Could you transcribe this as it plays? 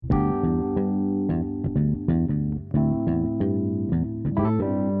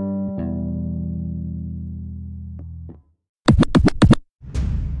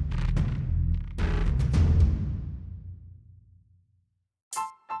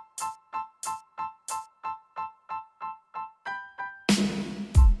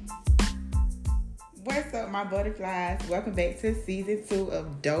What's up, my butterflies? Welcome back to season 2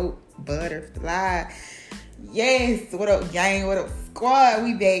 of Dope Butterfly. Yes, what up, gang? What up, squad?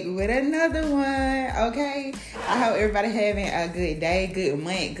 We back with another one, okay? I hope everybody having a good day, good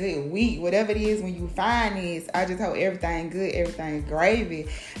month, good week, whatever it is when you find this. I just hope everything good, everything gravy.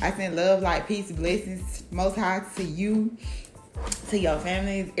 I send love, light, peace, blessings, most high to you, to your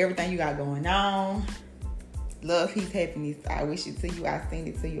families, everything you got going on. Love, peace, happiness. I wish it to you. I send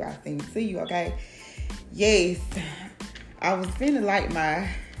it to you. I send it to you, okay? Yes, I was finna light my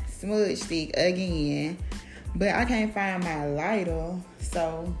smudge stick again, but I can't find my lighter,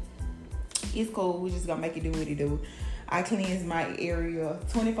 so it's cool. We're just gonna make it do what it do. I cleanse my area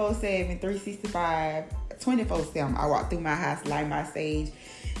 24/7, 365, 24/7. I walk through my house, light my sage,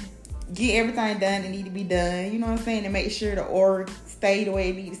 get everything done that need to be done. You know what I'm saying? To make sure the aura stay the way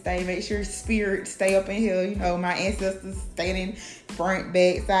it need to stay. Make sure spirit stay up in here. You know, my ancestors standing front,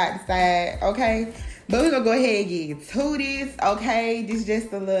 back, side to side. Okay. But we're going to go ahead and get to this, okay? This is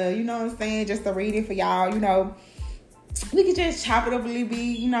just a little, you know what I'm saying, just a reading for y'all, you know. We can just chop it up a little bit,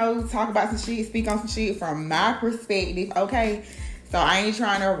 you know, talk about some shit, speak on some shit from my perspective, okay? So I ain't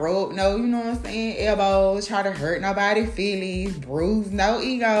trying to rub no, you know what I'm saying, elbows, try to hurt nobody's feelings, bruise no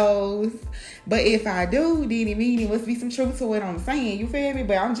egos. But if I do, then it means there must be some truth to what I'm saying, you feel me?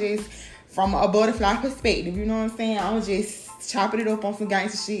 But I'm just from a butterfly perspective, you know what I'm saying? I'm just chopping it up on some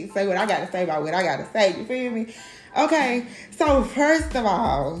gangster shit, say what I gotta say about what I gotta say, you feel me? Okay, so first of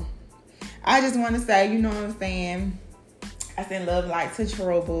all, I just want to say, you know what I'm saying, I send love, light to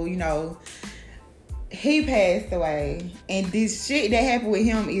Trouble, you know, he passed away, and this shit that happened with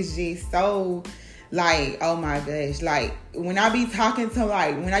him is just so, like, oh my gosh, like, when I be talking to,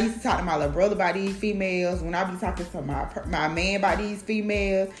 like, when I used to talk to my little brother about these females, when I be talking to my man about these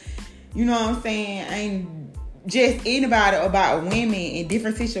females, you know what I'm saying, and just anybody about women in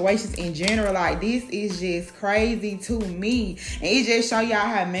different situations in general, like, this is just crazy to me. And it just show y'all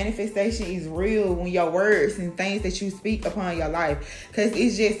how manifestation is real when your words and things that you speak upon your life. Because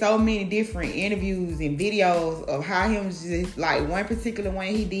it's just so many different interviews and videos of how him just, like, one particular one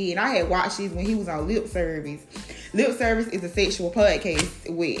he did. And I had watched this when he was on Lip Service. Lip Service is a sexual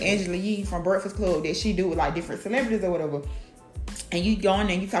podcast with Angela Yee from Breakfast Club that she do with, like, different celebrities or whatever. And you go on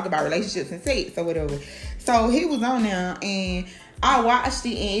there and you talk about relationships and sex or whatever. So he was on there and I watched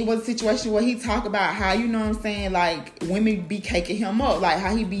it, and it was a situation where he talked about how, you know what I'm saying, like, women be caking him up. Like,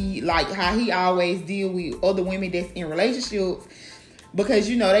 how he be, like, how he always deal with other women that's in relationships. Because,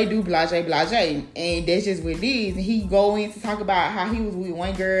 you know, they do blase. And that's just what it is. And he go in to talk about how he was with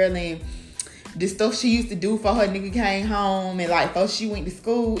one girl and the stuff she used to do for her nigga came home. And, like, before she went to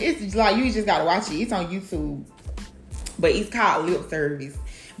school. It's like, you just gotta watch it. It's on YouTube. But it's called Lip Service.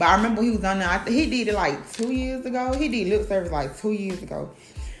 But I remember he was on there. He did it like 2 years ago. He did Lip Service like 2 years ago.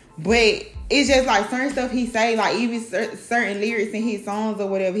 But it's just like certain stuff he say, like even certain lyrics in his songs or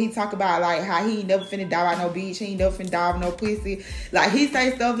whatever. He talk about like how he ain't never finna die by no beach. He ain't never finna die with no pussy. Like he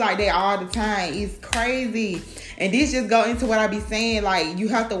say stuff like that all the time. It's crazy. And this just go into what I be saying. Like, you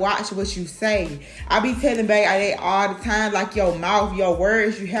have to watch what you say. I be telling babe that all the time. Like, your mouth, your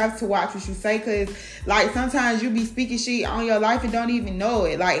words, you have to watch what you say. Because, like, sometimes you be speaking shit on your life and don't even know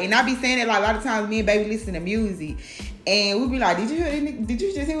it. Like, and I be saying it, like, a lot of times me and baby listen to music. And we be like, did you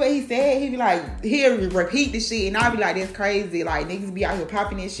just hear what he said? He be like, he'll repeat the shit. And I be like, that's crazy. Like, niggas be out here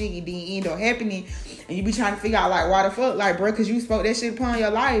popping that shit and then end up happening. And you be trying to figure out, like, why the fuck? Like, bro, because you spoke that shit upon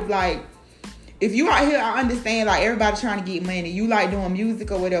your life. Like, if you out here, I understand, like, everybody trying to get money. You like doing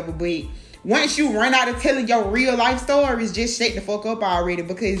music or whatever, but once you run out of telling your real life stories, just shake the fuck up already,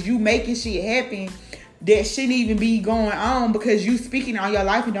 because you making shit happen that shouldn't even be going on because you speaking on your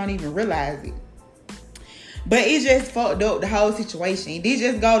life and don't even realize it. But it just fucked up the whole situation. This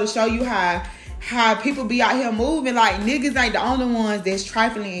just go to show you how people be out here moving. Like, niggas ain't the only ones that's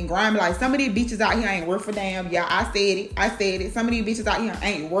trifling and grimy. Like, some of these bitches out here ain't worth a damn. Yeah, I said it. Some of these bitches out here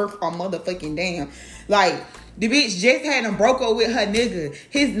ain't worth a motherfucking damn. Like, the bitch just had him broke up with her nigga.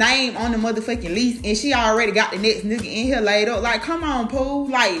 His name on the motherfucking lease, and she already got the next nigga in here laid up. Like, come on, Pooh.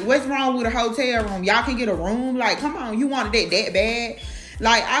 Like, what's wrong with a hotel room? Y'all can get a room? Like, come on. You wanted that bad?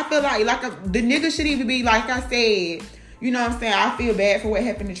 Like, I feel like the nigga should even be, like I said, you know what I'm saying? I feel bad for what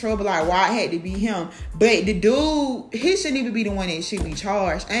happened to Trouble, like, why it had to be him. But the dude, he shouldn't even be the one that should be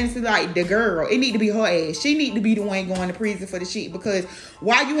charged. Honestly, like, the girl, it need to be her ass. She need to be the one going to prison for the shit. Because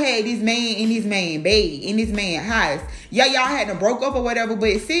why you had this man in this man bed, in this man house? Yeah, y'all had them broke up or whatever,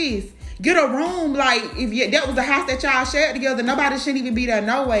 but sis, get a room. Like, if that was the house that y'all shared together, nobody shouldn't even be there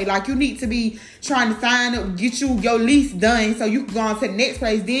no way. Like, you need to be trying to sign up, get your lease done so you can go on to the next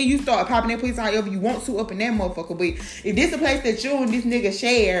place. Then you start popping that place however you want to up in that motherfucker. But if this a place that you and this nigga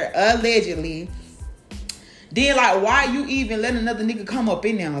share, allegedly, Then, like, why you even let another nigga come up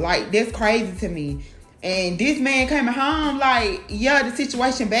in there? Like, that's crazy to me. And this man coming home, like, yeah, the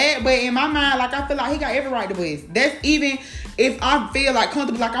situation bad, but in my mind, like, I feel like he got every right to bust. That's even if I feel like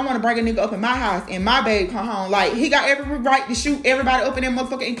comfortable, like, I want to bring a nigga up in my house and my baby come home. Like, he got every right to shoot everybody up in that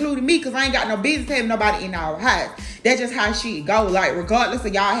motherfucker, including me, because I ain't got no business having nobody in our house. That's just how shit go. Like, regardless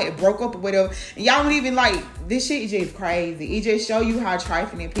of y'all had broke up or whatever, and y'all don't even, like, this shit just crazy. It just show you how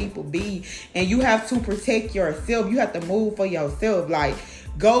trifling people be, and you have to protect yourself. You have to move for yourself. Like,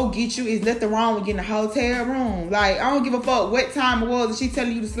 go get you. Is nothing wrong with getting a hotel room. Like, I don't give a fuck what time it was and she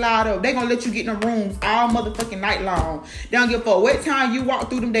telling you to slide up. They gonna let you get in the rooms all motherfucking night long. They don't give a fuck what time you walk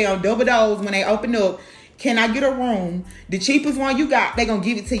through them damn double doors when they open up. Can I get a room? The cheapest one you got, they gonna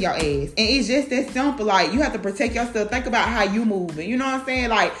give it to your ass. And it's just that simple. Like, you have to protect yourself. Think about how you moving. You know what I'm saying?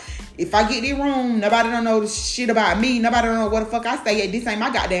 Like, if I get this room, nobody don't know the shit about me. Nobody don't know what the fuck I stay at. This ain't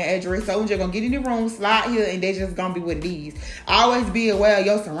my goddamn address. So I'm just gonna get in the room, slide here, and they just gonna be what it is. Always be aware of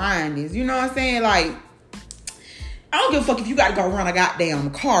your surroundings. You know what I'm saying? Like, I don't give a fuck if you gotta go run a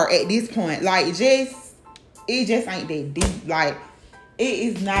goddamn car at this point. Like, it just ain't that deep. Like, it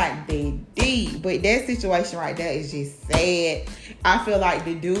is not that deep. But that situation right there is just sad. I feel like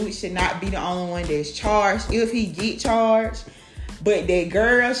the dude should not be the only one that's charged if he get charged. But that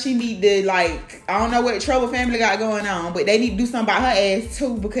girl, she need to, like, I don't know what Trouble Family got going on, but they need to do something about her ass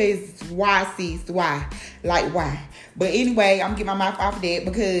too, because why, sis? Why? Like, why? But anyway, I'm getting my mouth off of that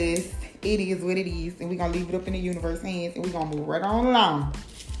because it is what it is, and we're going to leave it up in the universe's hands, and we're going to move right on along.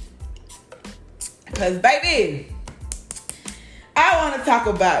 Because, baby, I want to talk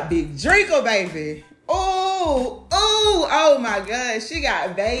about Big Drinker, baby. Oh my gosh. She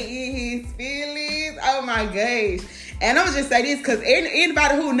got bait in his feelings. Oh my gosh. And I'm just say this because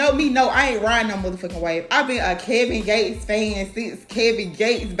anybody who know me know I ain't riding no motherfucking wave. I've been a Kevin Gates fan since Kevin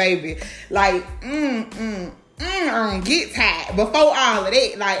Gates, baby. Like, get tired. Before all of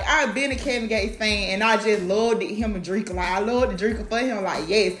that, like, I've been a Kevin Gates fan and I just loved him and Drika. Like, I loved the Drika for him. Like,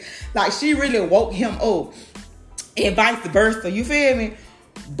 yes. Like, she really woke him up. And vice versa. You feel me?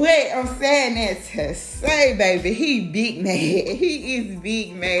 But I'm saying that to say, baby, he big mad. He is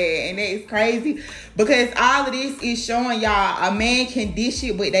big mad. And that's crazy. Because all of this is showing y'all a man can dish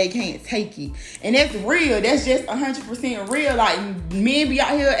it, but they can't take it. And that's real. That's just 100% real. Like, men be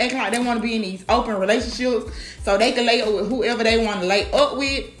out here acting like they want to be in these open relationships so they can lay up with whoever they want to lay up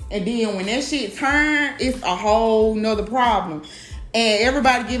with. And then when that shit turn, it's a whole nother problem. And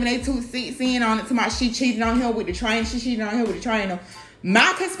everybody giving their 2 cents in on it. To my, she cheated on him with the trainer. She cheated on him with the trainer.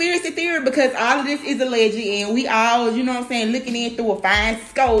 My conspiracy theory, because all of this is alleged and we all, you know what I'm saying, looking in through a fine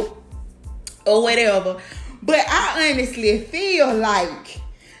scope or whatever. But I honestly feel like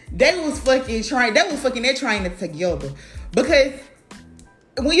they was fucking that trainer together. Because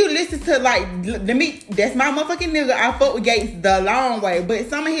when you listen to, like, that's my motherfucking nigga, I fuck with Gates the long way. But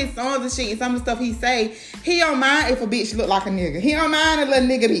some of his songs and shit and some of the stuff he say, he don't mind if a bitch look like a nigga. He don't mind a little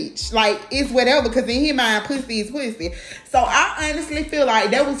nigga bitch. Like, it's whatever, because in his mind, pussy is pussy. So I honestly feel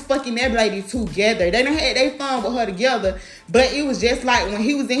like they was fucking that lady together. They done had they fun with her together. But it was just like when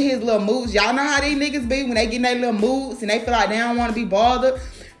he was in his little moods. Y'all know how these niggas be when they get in their little moods and they feel like they don't want to be bothered.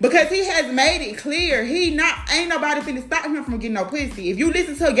 Because he has made it clear ain't nobody finna stop him from getting no pussy. If you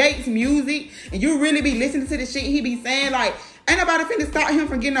listen to Gates' music and you really be listening to the shit he be saying, like, ain't nobody finna stop him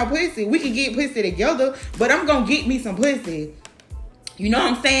from getting no pussy. We can get pussy together, but I'm gonna get me some pussy. You know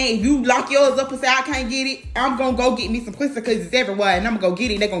what I'm saying? If you lock yours up and say I can't get it, I'm gonna go get me some pussy because it's everywhere and I'm gonna go get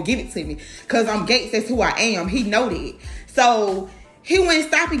it and they're gonna give it to me. Because I'm Gates, that's who I am. He know that. So he wouldn't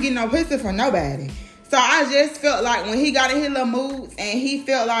stop getting no pussy from nobody. So I just felt like when he got in his little moods and he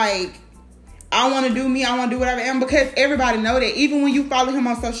felt like, I want to do me, I want to do whatever. And because everybody know that, even when you follow him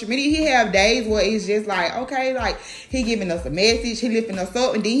on social media, he have days where it's just like, okay, like, he giving us a message, he lifting us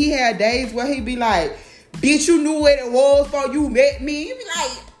up. And then he had days where he be like, bitch, you knew what it was before you met me. You be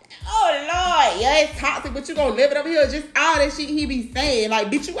like, oh, Lord, yeah, it's toxic, but you gonna live it over here. Just all that shit he be saying. Like,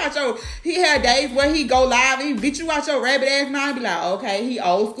 bitch, you watch your... He had days where he go live and bitch, you watch your rabbit ass mind. Be like, okay, he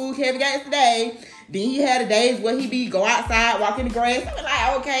old school Kevin Gates today. Then he had the days where he be go outside, walk in the grass. I be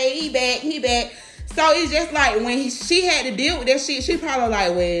like, okay, he back. So it's just like when she had to deal with that shit, she probably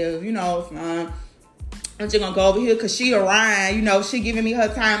like, well, you know, I'm just gonna go over here because she around, you know, she giving me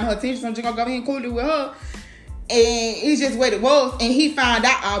her time, her attention, so I'm just gonna go over here and cool it with her. And it's just what it was. And he found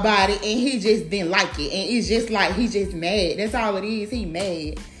out about it and he just didn't like it. And it's just like, he just mad. That's all it is. He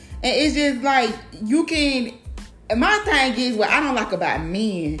mad. And it's just like, you can... My thing is what I don't like about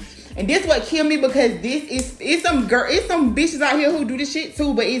men. And this what killed me because it's some bitches out here who do this shit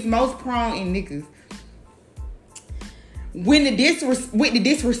too, but it's most prone in niggas. with the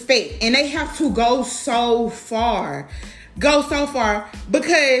disrespect, and they have to go so far because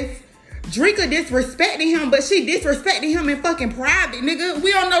Drika disrespecting him, but she disrespecting him in fucking private, nigga.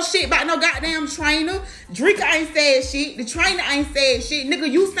 We don't know shit about no goddamn trainer. Drika ain't said shit. The trainer ain't said shit. Nigga,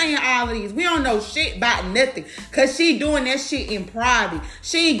 you saying all of these. We don't know shit about nothing. Cause she doing that shit in private.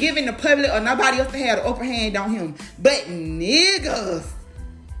 She ain't giving the public or nobody else to have the upper hand on him. But niggas,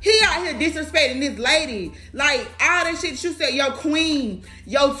 he out here disrespecting this lady. Like, all that shit you said, your queen,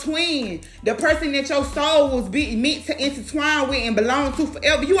 your twin, the person that your soul was meant to intertwine with and belong to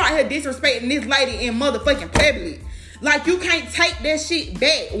forever. You out here disrespecting this lady in motherfucking public. Like, you can't take that shit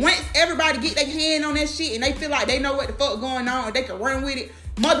back. Once everybody get their hand on that shit and they feel like they know what the fuck going on and they can run with it,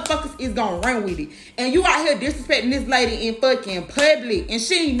 motherfuckers is gonna run with it. And you out here disrespecting this lady in fucking public. And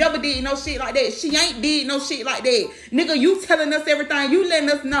she ain't never did no shit like that. She ain't did no shit like that. Nigga, you telling us everything. You letting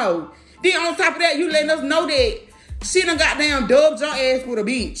us know. Then on top of that, you letting us know that she done goddamn dubbed your ass with a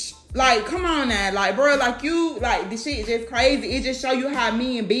bitch. Like, come on now. Like, bro, like you, like, this shit is just crazy. It just show you how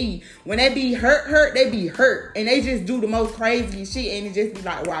men be. When they be hurt, they be hurt. And they just do the most crazy shit. And it just be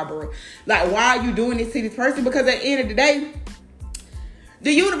like, why, bro? Like, why are you doing this to this person? Because at the end of the day,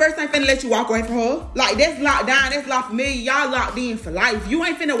 the universe ain't finna let you walk away from her. Like, that's locked down. That's locked familiar. Y'all locked in for life. You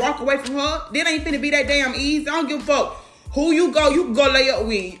ain't finna walk away from her. That ain't finna be that damn easy. I don't give a fuck who you go. You can go lay up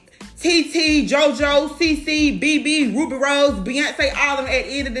with TT, JoJo, CC, BB, Ruby Rose, Beyonce, all of them. At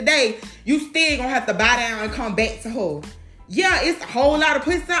the end of the day, you still gonna have to bow down and come back to her. Yeah, it's a whole lot of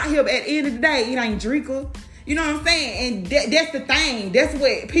pussy out here, but at the end of the day, it ain't Drika. You know what I'm saying? And that's the thing. That's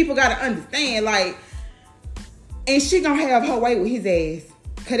what people gotta understand. Like, and she gonna have her way with his ass.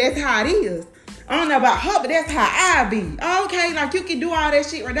 Cause that's how it is. I don't know about her, but that's how I be. Okay, like you can do all that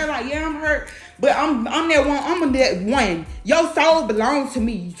shit right there. Like, yeah, I'm hurt, but I'm that one. I'm that one. Your soul belongs to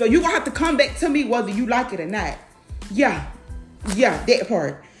me, so you gonna have to come back to me whether you like it or not. Yeah, that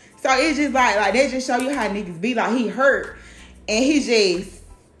part. So it's just like they just show you how niggas be. Like, he hurt, and he just,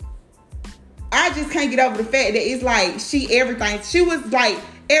 I just can't get over the fact that it's like she everything. She was like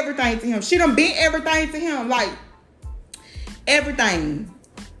everything to him. She done been everything to him, like everything.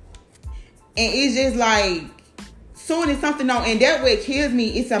 And it's just like, soon as something don't, and that what kills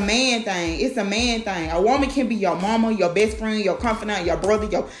me, it's a man thing. It's a man thing. A woman can be your mama, your best friend, your confidant, your brother,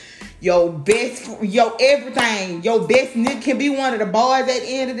 your best, your everything. Your best nigga can be one of the boys at the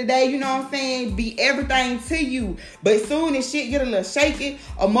end of the day, you know what I'm saying? Be everything to you. But soon as shit get a little shaky,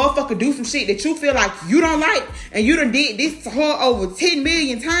 a motherfucker do some shit that you feel like you don't like, and you done did this to her over 10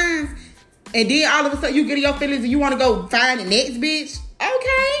 million times, and then all of a sudden you get in your feelings and you want to go find the next bitch.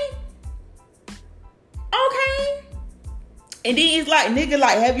 Okay. And then it's like, nigga,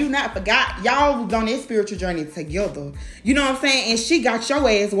 like, have you not forgot? Y'all was on that spiritual journey together. You know what I'm saying? And she got your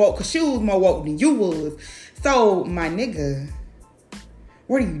ass woke because she was more woke than you was. So, my nigga,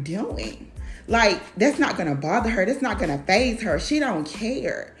 what are you doing? Like, that's not going to bother her. That's not going to faze her. She don't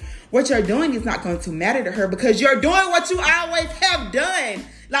care. What you're doing is not going to matter to her because you're doing what you always have done.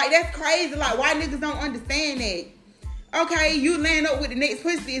 Like, that's crazy. Like, why niggas don't understand that? Okay, you laying up with the next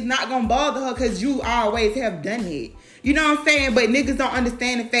pussy is not going to bother her because you always have done it. You know what I'm saying? But niggas don't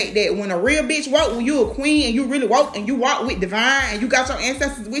understand the fact that when a real bitch woke, when you a queen and you really woke and you walk with divine and you got your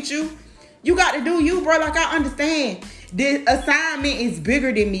ancestors with you, you got to do you, bro. Like, I understand. The assignment is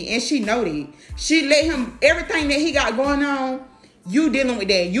bigger than me, and she know that. She let him, everything that he got going on, you dealing with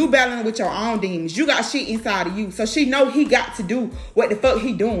that. You battling with your own demons. You got shit inside of you. So she know he got to do what the fuck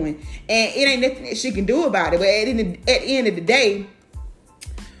he doing. And it ain't nothing that she can do about it. But at the end of the day,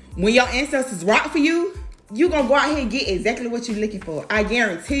 when your ancestors rock for you, you gonna go out here and get exactly what you looking for. I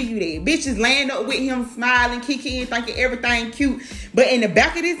guarantee you that. Bitches laying up with him, smiling, kicking, thinking everything cute. But in the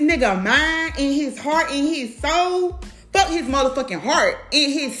back of this nigga mind, in his heart, in his soul, fuck his motherfucking heart.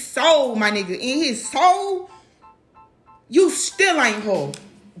 In his soul, my nigga. In his soul, you still ain't her.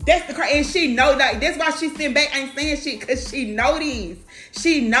 That's the crazy. And she know that. That's why she sitting back ain't saying shit. Because she know these.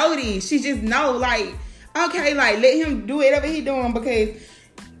 She know these. She just know, like, okay, like, let him do whatever he doing because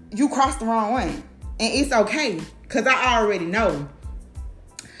you crossed the wrong one. And it's okay, because I already know.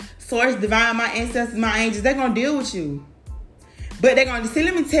 Source, divine, my ancestors, my angels, they're going to deal with you. But they're going to, see,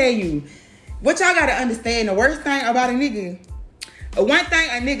 let me tell you, what y'all got to understand, the worst thing about a nigga, one thing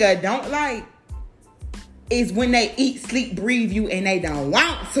a nigga don't like is when they eat, sleep, breathe you, and they don't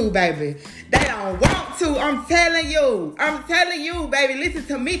want to, baby. They don't want to. I'm telling you, baby, listen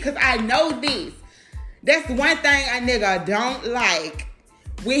to me, because I know this. That's one thing a nigga don't like.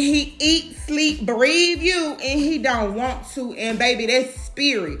 when he eat, sleep, breathe you, and he don't want to. And baby, that's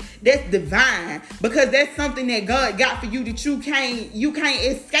spirit. That's divine. Because that's something that God got for you that you can't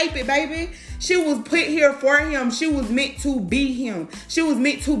escape it, baby. She was put here for him. She was meant to be him. She was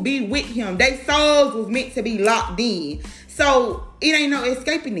meant to be with him. Their souls was meant to be locked in. So it ain't no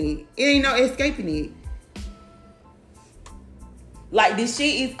escaping it. It ain't no escaping it. Like, this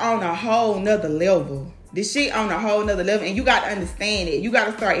shit is on a whole nother level. This shit on a whole nother level. And you got to understand it. You got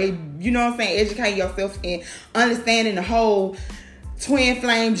to start, you know what I'm saying, educating yourself and understanding the whole twin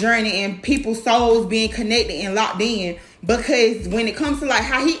flame journey and people's souls being connected and locked in. Because when it comes to like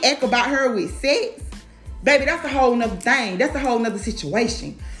how he act about her with sex, baby, that's a whole nother thing. That's a whole nother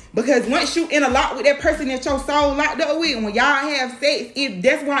situation. Because once you interlock with that person that your soul locked up with, when y'all have sex,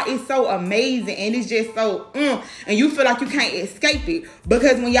 that's why it's so amazing and it's just so and you feel like you can't escape it.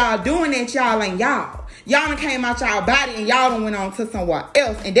 Because when y'all doing that, y'all ain't y'all. Y'all done came out y'all body and y'all done went on to somewhere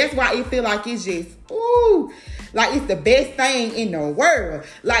else. And that's why it feel like it's just, like it's the best thing in the world.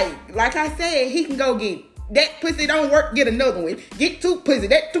 Like I said, he can go get that pussy don't work, get another one. Get two pussy,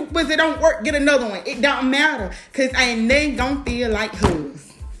 that two pussy don't work, get another one. It don't matter. Cause ain't nothing gonna feel like hers.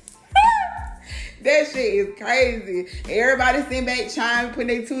 That shit is crazy. Everybody sitting back trying, putting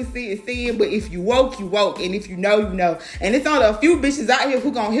their 2 cents in, but if you woke, you woke. And if you know, you know. And it's only a few bitches out here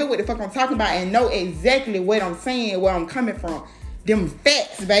who gonna hear what the fuck I'm talking about and know exactly what I'm saying, where I'm coming from. Them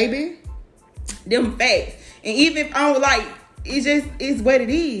facts, baby. Them facts. And even if I'm like, it just is what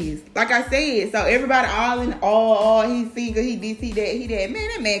it is. Like I said, so everybody all in all, he's single, he this, he that. Man,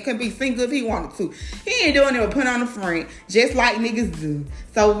 that man could be single if he wanted to. He ain't doing it but put on the front, just like niggas do.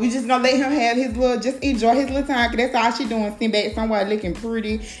 So we just gonna let him have his little, just enjoy his little time, because that's all she doing, sitting back somewhere looking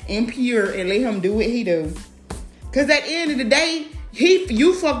pretty and pure, and let him do what he do. Because at the end of the day,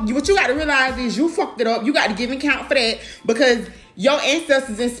 what you got to realize is you fucked it up. You got to give an account for that, because your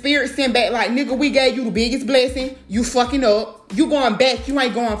ancestors in spirit sent back like, nigga, we gave you the biggest blessing. You fucking up. You going back. You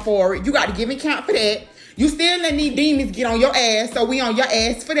ain't going for it. You got to give an account for that. You still letting these demons get on your ass, so we on your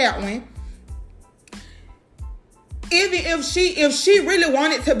ass for that one. Even if she really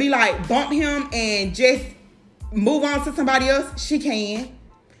wanted to be like, bump him and just move on to somebody else, she can.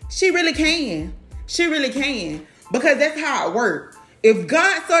 She really can. She really can. Because that's how it works. If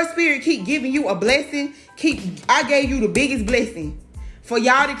God, source, spirit keep giving you a blessing, I gave you the biggest blessing for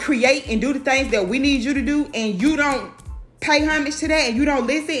y'all to create and do the things that we need you to do, and you don't pay homage to that and you don't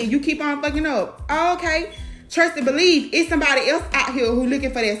listen and you keep on fucking up. Oh, okay. Trust and believe it's somebody else out here who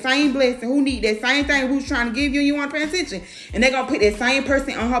looking for that same blessing, who need that same thing, who's trying to give you and you want to pay attention. And they're going to put that same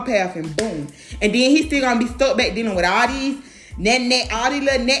person on her path and boom. And then he's still going to be stuck back dealing with all these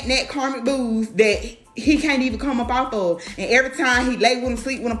little karmic booze that he can't even come up off of. And every time he lay with him,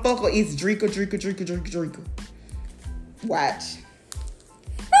 sleep with him, fuck her, it's drinker. Watch.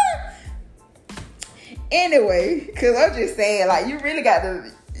 Anyway, because I'm just saying, like, you really got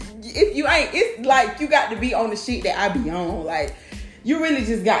to, if you ain't, it's like you got to be on the shit that I be on. Like, you really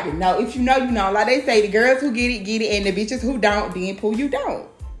just got to know. If you know, you know. Like they say, the girls who get it, and the bitches who don't, then pull you don't.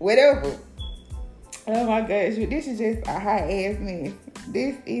 Whatever. Oh my gosh, this is just a hot ass mess.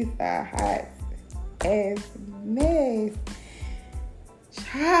 This is a hot ass mess.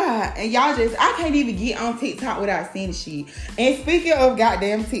 And y'all just, I can't even get on TikTok without seeing shit. And speaking of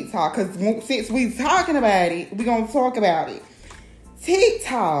goddamn TikTok, because since we talking about it, we gonna talk about it.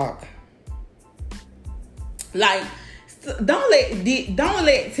 TikTok, like, don't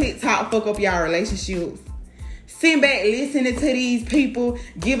let TikTok fuck up y'all relationships. Sit back listening to these people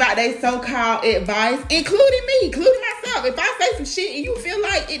give out their so-called advice, including me, including myself. If I say some shit and you feel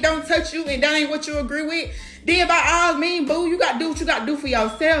like it don't touch you and that ain't what you agree with, then by all means, boo, you got to do what you got to do for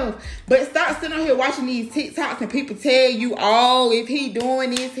yourself. But stop sitting on here watching these TikToks and people tell you, oh, if he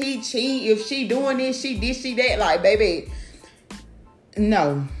doing this, he cheat. If she doing this, she this, she that. Like, baby,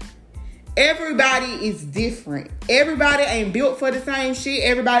 no. Everybody is different. Everybody ain't built for the same shit.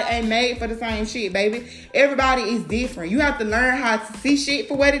 Everybody ain't made for the same shit, baby. Everybody is different. You have to learn how to see shit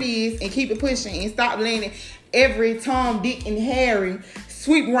for what it is and keep it pushing and stop letting every Tom, Dick, and Harry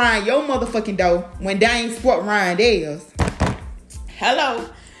sweep around your motherfucking door when they ain't swept around theirs. Hello.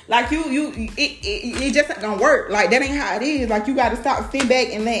 Like, it just ain't gonna work. Like, that ain't how it is. Like, you gotta stop sitting back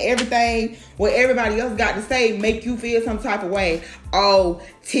and let everything what everybody else got to say make you feel some type of way. Oh,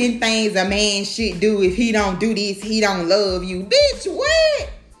 10 things a man should do. If he don't do this, he don't love you. Bitch, what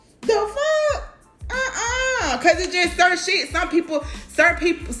the fuck? Cause it's just certain shit.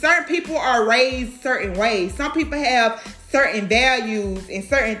 Certain people are raised certain ways. Some people have certain values and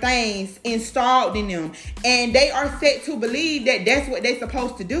certain things installed in them, and they are set to believe that that's what they're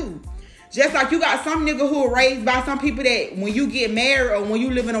supposed to do. Just like you got some nigga who are raised by some people that when you get married or when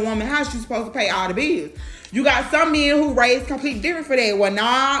you live in a woman's house, you're supposed to pay all the bills. You got some men who raised completely different for that. Well,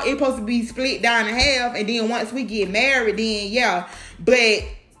 nah, it's supposed to be split down in half. And then once we get married, then yeah. But,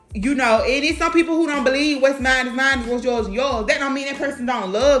 you know, it is some people who don't believe what's mine is mine, what's yours is yours. That don't mean that person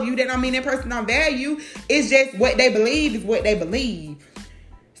don't love you. That don't mean that person don't value. It's just what they believe is what they believe.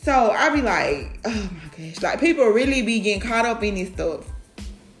 So I be like, oh my gosh. Like, people really be getting caught up in this stuff.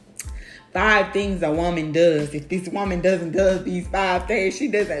 5 things a woman does. If this woman does these 5 things, she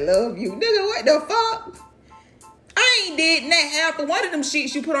doesn't love you. Nigga, what the fuck? I ain't did not half of one of them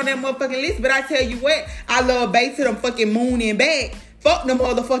shits you put on that motherfucking list. But I tell you what, I love bass to them fucking moon and back. Fuck the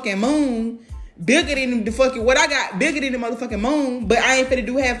motherfucking moon. Bigger than the fucking, what I got bigger than the motherfucking moon. But I ain't finna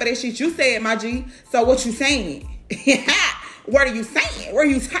do half of that shit you said, my G. So what you saying? What are you saying? What are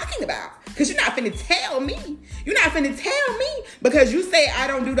you talking about? Because you're not finna tell me. You're not finna tell me because you say I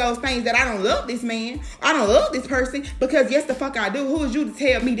don't do those things that I don't love this man. I don't love this person because yes, the fuck I do. Who is you to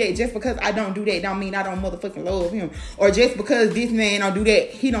tell me that just because I don't do that don't mean I don't motherfucking love him? Or just because this man don't do that,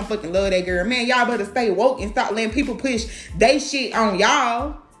 he don't fucking love that girl. Man, y'all better stay woke and stop letting people push they shit on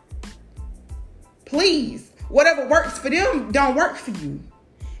y'all. Please. Whatever works for them don't work for you.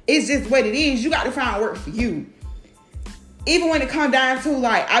 It's just what it is. You got to find what works for you. Even when it comes down to,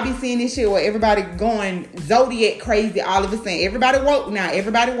 like, I be seeing this shit where everybody going zodiac crazy all of a sudden. Everybody woke now.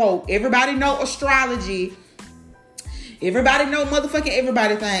 Everybody woke. Everybody know astrology. Everybody know motherfucking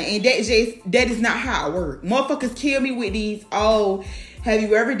everybody thing. And that is not how it works. Motherfuckers kill me with these, oh, have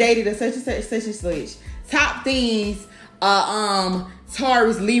you ever dated a such and such, such and such? Top things,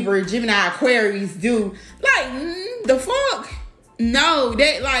 Taurus, Libra, Gemini, Aquarius do. Like, the fuck? No,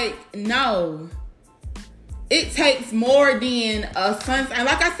 no. It takes more than a sun sign.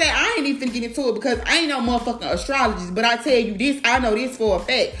 Like I said, I ain't even get into it because I ain't no motherfucking astrologist. But I tell you this, I know this for a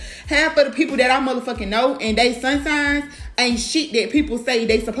fact. Half of the people that I motherfucking know and they sun signs ain't shit that people say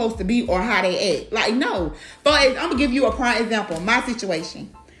they supposed to be or how they act. Like, no. But I'm going to give you a prime example. My situation.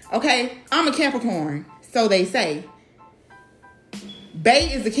 Okay? I'm a Capricorn. So they say.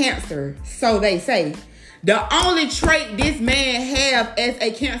 Bay is a Cancer. So they say. The only trait this man have as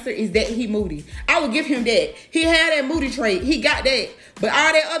a Cancer is that he moody. I will give him that. He had that moody trait. He got that. But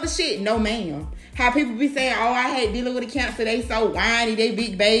all that other shit, no ma'am. How people be saying, oh, I hate dealing with a Cancer. They so whiny. They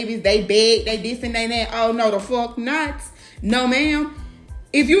big babies. They beg. They this and they that. Oh, no, the fuck not. No ma'am.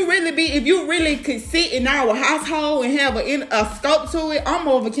 If you really could sit in our household and have a scope to it, I'm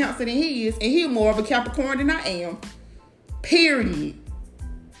more of a Cancer than he is. And he more of a Capricorn than I am. Period.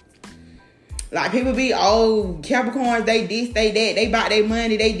 Like, people be, oh, Capricorns, they this, they that. They bought their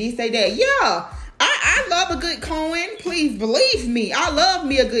money, they this, they that. Yeah, I love a good coin. Please believe me. I love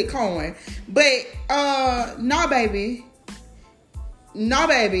me a good coin. But, no, baby. No,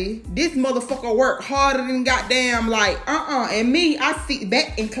 baby. This motherfucker work harder than goddamn, like, And me, I sit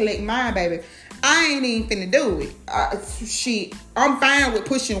back and collect mine, baby. I ain't even finna do it. Shit. I'm fine with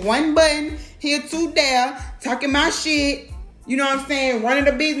pushing one button, here, 2 there, talking my shit. You know what I'm saying? Running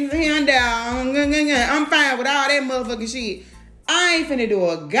the business here and there. I'm fine with all that motherfucking shit. I ain't finna do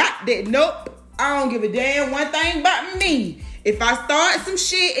a goddamn. Nope. I don't give a damn one thing about me. If I start some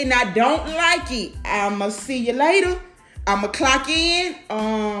shit and I don't like it, I'ma see you later. I'ma clock in.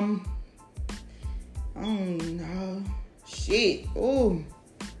 Oh no. Shit. Ooh.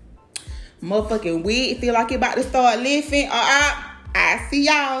 Motherfucking wig feel like it about to start lifting. I see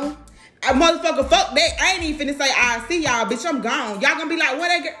y'all. I motherfucker, fuck that. I ain't even finna say I see y'all, bitch. I'm gone. Y'all gonna be like, what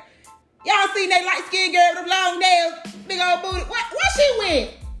that girl? Y'all seen that light-skinned girl with long nails, big old booty? Where she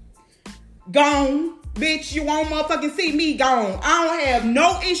went? Gone. Bitch, you won't motherfucking see me gone. I don't have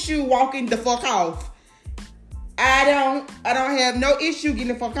no issue walking the fuck off. I don't have no issue getting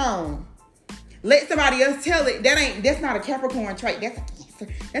the fuck on. Let somebody else tell it. That's not a Capricorn trait. That's a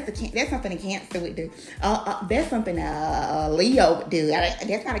Cancer. That's something a Cancer would do. That's something a Leo would do.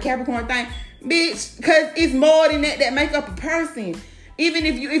 That's not a Capricorn thing, bitch. Because it's more than that make up a person. Even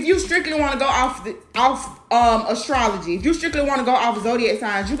if you strictly want to go off astrology, if you strictly want to go off zodiac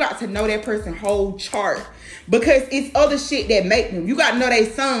signs, you got to know that person's whole chart. Because it's other shit that make them. You got to know their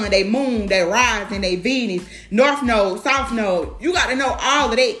sun, their moon, their rising, their Venus, north node, south node. You got to know all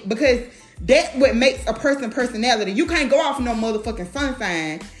of that because that's what makes a person personality. You can't go off no motherfucking sun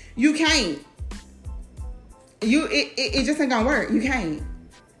sign. You can't. It just ain't gonna work. You can't.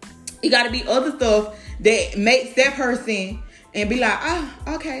 It gotta be other stuff that makes that person and be like, oh,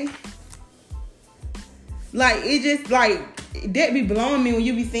 okay. Like, it just like, that be blowing me when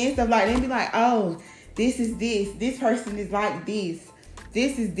you be saying stuff like that and be like, oh, this is this. This person is like this.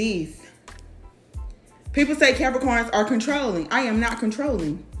 This is this. People say Capricorns are controlling. I am not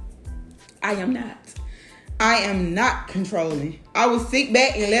controlling. I am not. I am not controlling. I will sit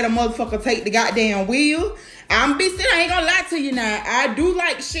back and let a motherfucker take the goddamn wheel. I ain't gonna lie to you now. I do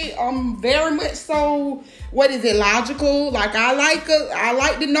like shit. I'm very much so, logical. Like, I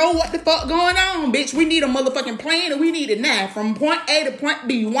like to know what the fuck going on, bitch. We need a motherfucking plan and we need it now. From point A to point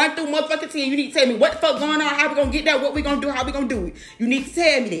B, 1 through motherfucking 10, you need to tell me what the fuck going on, how we gonna get that, what we gonna do, how we gonna do it. You need to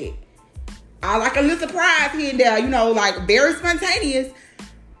tell me that. I like a little surprise here and there, like very spontaneous.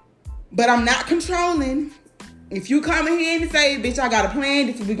 But I'm not controlling. If you come in here and say, bitch, I got a plan,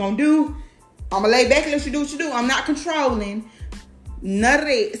 this is what we gonna do, I'm gonna lay back and let you do what you do. I'm not controlling none of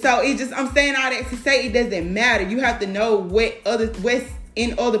it. So I'm saying all that to say it doesn't matter. You have to know what's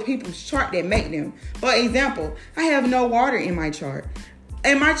in other people's chart that make them. For example, I have no water in my chart.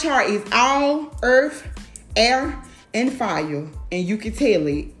 And my chart is all earth, air, and fire. And you can tell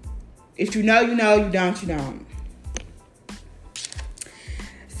it. If you know, you know. You don't, you don't.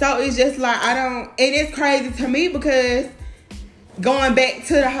 So it's just like, and it's crazy to me because going back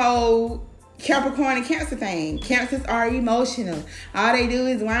to the whole Capricorn and Cancer thing. Cancers are emotional. All they do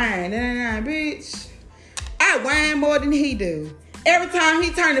is whine. Bitch. I whine more than he do. Every time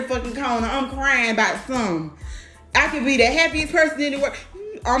he turn the fucking corner, I'm crying about something. I could be the happiest person in the world.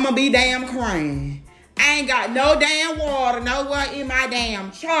 I'm gonna be damn crying. I ain't got no damn water nowhere in my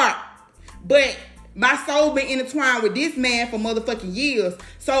damn chart. But my soul been intertwined with this man for motherfucking years.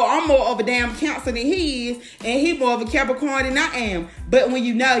 So I'm more of a damn Cancer than he is. And he more of a Capricorn than I am. But when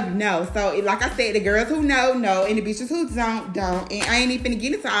you know, you know. So like I said, the girls who know. And the bitches who don't. And I ain't even finna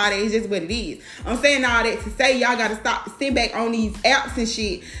get into all that. It's just what it is. I'm saying all that to say y'all gotta stop sitting back on these apps and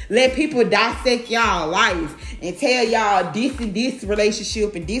shit. Let people dissect y'all life. And tell y'all this and this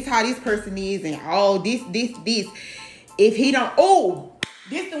relationship. And this how this person is. And all this. If he don't.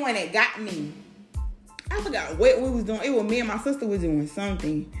 This the one that got me. I forgot what we was doing. It was me and my sister was doing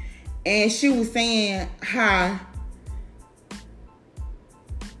something. And she was saying how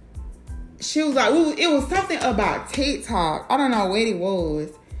she was like, it was something about TikTok. I don't know what it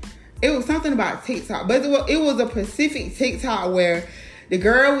was. It was something about TikTok. But it was a specific TikTok where the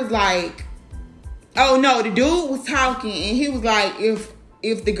girl was like, the dude was talking and he was like, if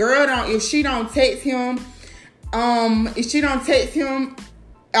she don't text him,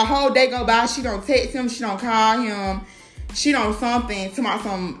 a whole day go by, she don't text him, she don't call him, she don't something,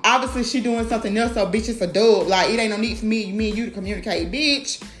 obviously she doing something else, so bitch, it's a dub. Like, it ain't no need for me and you to communicate,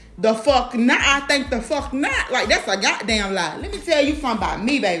 bitch. The fuck not. I think the fuck not. Like, that's a goddamn lie. Let me tell you something about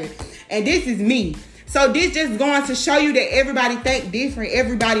me, baby. And this is me. So this just going to show you that everybody think different,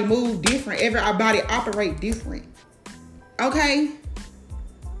 everybody move different, everybody operate different. Okay?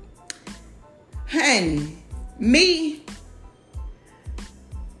 Honey, me,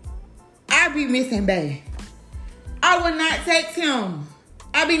 I be missing Bae. I would not text him.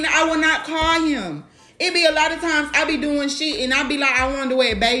 I would not call him. It be a lot of times I be doing shit and I be like, I wonder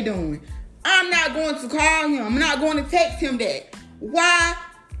what Bae doing. I'm not going to call him. I'm not going to text him that. Why?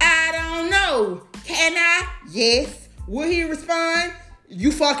 I don't know. Can I? Yes. Will he respond?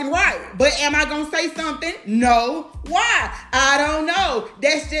 You fucking right. But am I going to say something? No. Why? I don't know.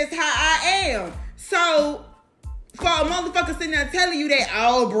 That's just how I am. So, for a motherfucker sitting there telling you that,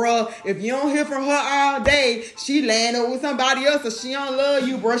 bro, if you don't hear from her all day, she laying up with somebody else or she don't love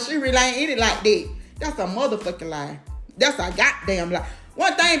you, bro. She really ain't in it like that. That's a motherfucking lie. That's a goddamn lie.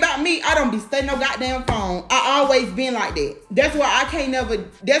 One thing about me, I don't be studying no goddamn phone. I always been like that. That's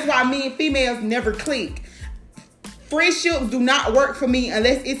why me and females never click. Friendships do not work for me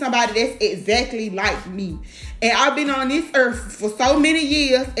unless it's somebody that's exactly like me. And I've been on this earth for so many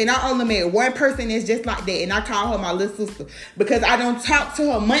years, and I only met one person that's just like that, and I call her my little sister because I don't talk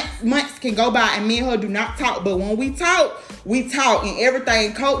to her. Months can go by, and me and her do not talk. But when we talk, and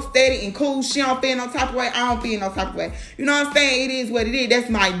everything cold, steady, and cool. She don't feel no type of way. I don't feel no type of way. You know what I'm saying? It is what it is. That's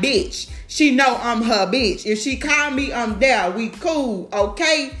my bitch. She know I'm her bitch. If she call me, I'm there. We cool,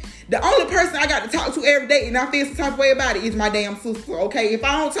 okay? The only person I got to talk to every day and I feel some type of way about it is my damn sister, okay? If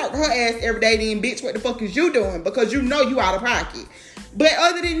I don't talk to her ass every day, then bitch, what the fuck is you doing? Because you know you out of pocket. But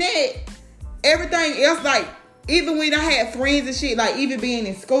other than that, everything else, like, even when I had friends and shit, like, even being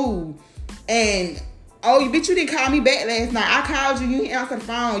in school, and, bitch, you didn't call me back last night. I called you, you didn't answer the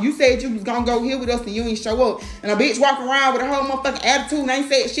phone. You said you was gonna go here with us and you ain't show up. And a bitch walking around with a whole motherfucking attitude and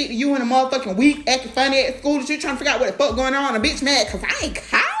ain't said shit to you in a motherfucking week, acting funny at school, that you trying to figure out what the fuck going on. And a bitch mad because I ain't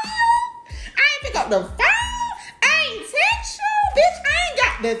called. Pick up the phone. I ain't text you, bitch. I ain't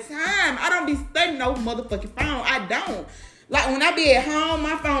got the time. I don't be studying no motherfucking phone. I don't. Like, when I be at home,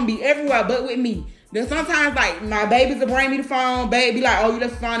 my phone be everywhere but with me. Then sometimes, like, my babies will bring me the phone. Baby be like, you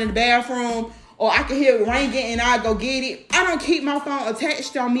left the phone in the bathroom. or I can hear it ringing and I go get it. I don't keep my phone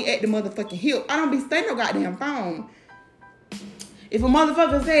attached on me at the motherfucking hip. I don't be staying no goddamn phone. If a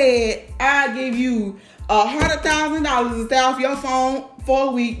motherfucker said, I give you $100,000 to stay off your phone for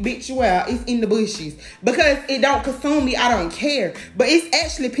a week, bitch, well, it's in the bushes. Because it don't consume me, I don't care. But it's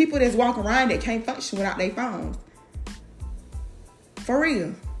actually people that's walking around that can't function without their phones. For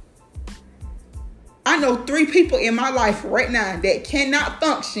real. I know 3 people in my life right now that cannot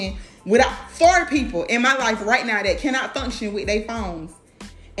function without 4 people in my life right now that cannot function with their phones.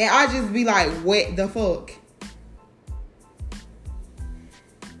 And I just be like, what the fuck?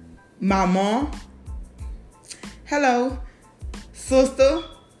 My mom. Hello. Sister.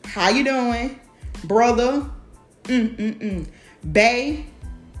 How you doing? Brother. Bae.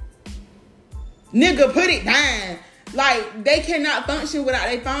 Nigga, put it down. Like, they cannot function without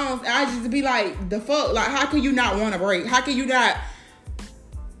their phones. And I just be like, the fuck? Like, how can you not want a break? How can you not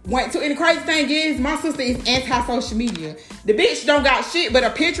want to? And the crazy thing is, my sister is anti-social media. The bitch don't got shit but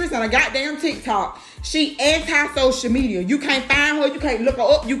a Pinterest and a goddamn TikTok. She anti-social media. You can't find her. You can't look her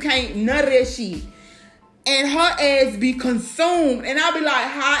up. You can't none of that shit. And her ass be consumed. And I be like,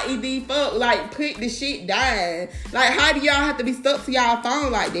 how the fuck? Like, put the shit down. Like, how do y'all have to be stuck to y'all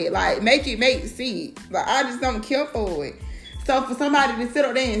phone like that? Like, make it make sense. Like, I just don't care for it. So for somebody to sit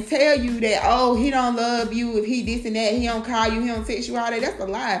up there and tell you that, oh, he don't love you, if he this and that, he don't call you, he don't text you, all that, that's a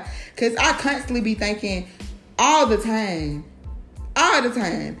lie. Because I constantly be thinking all the time.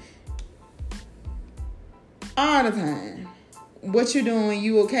 What you doing?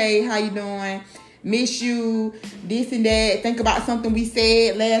 You okay? How you doing? Miss you, this and that. Think about something we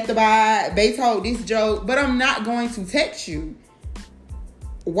said, laughed about, they told this joke, but I'm not going to text you.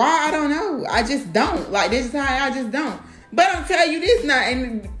 Why? I don't know. I just don't. Like, this is how I just don't. But I'll tell you this now,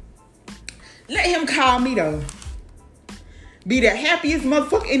 and let him call me though. Be the happiest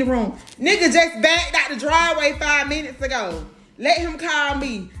motherfucker in the room. Nigga just backed out the driveway 5 minutes ago. Let him call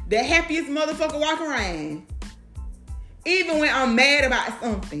me the happiest motherfucker walking around. Even when I'm mad about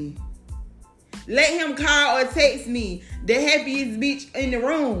something. Let him call or text me the happiest bitch in the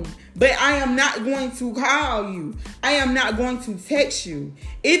room. But I am not going to call you. I am not going to text you.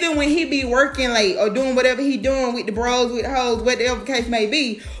 Even when he be working late or doing whatever he doing with the bros, with the hoes, whatever the case may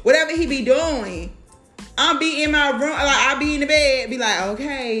be. Whatever he be doing. I'll be in my room, like I'll be in the bed, be like,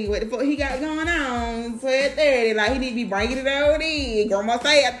 okay, what the fuck he got going on? 12:30, like he need to be bringing it out in. Grandma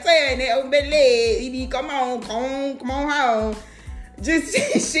say, I tell that open bed leg. He need come on home. Just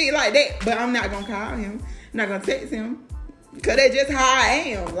shit like that. But I'm not gonna call him. I'm not gonna text him. Cause that's just how I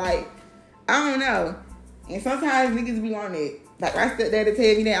am. Like, I don't know. And sometimes niggas be on it. Like, I sit there to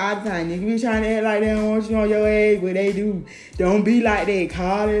tell me that all the time. Niggas be trying to act like they don't want you on your ass, but they do. Don't be like that.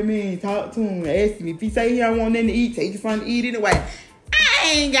 Call him in. Talk to him. Ask him. If he say he don't want nothing to eat, take you something to eat anyway. I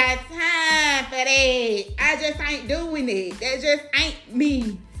ain't got time for that. I just ain't doing it. That just ain't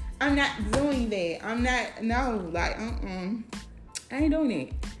me. I'm not doing that. I'm not, no. Like, I ain't doing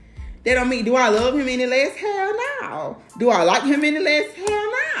it. That don't mean, do I love him any less? Hell no. Do I like him any less?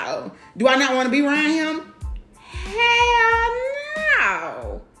 Hell no. Do I not want to be around him? Hell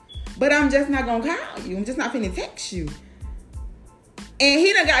no. But I'm just not going to call you. I'm just not finna text you. And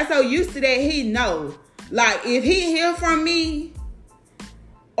he done got so used to that, he know. Like, if he hear from me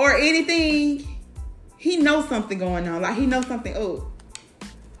or anything, he knows something going on. Like, he knows something up.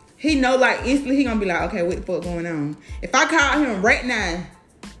 He know, like, instantly he gonna be like, okay, what the fuck going on? If I call him right now,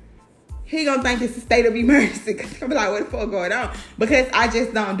 he gonna think it's a state of emergency. Cause he'll be like, what the fuck going on? Because I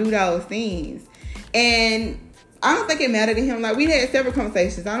just don't do those things. And I don't think it mattered to him. Like, we had several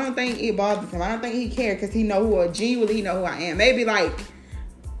conversations. I don't think it bothers him. I don't think he cared because he know who, genuinely he know who I am. Maybe like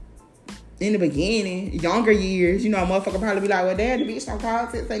in the beginning, younger years, you know, a motherfucker probably be like, well, dad, the bitch don't call,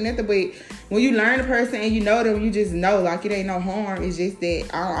 say nothing. But when you learn a person and you know them, you just know, like, it ain't no harm. It's just that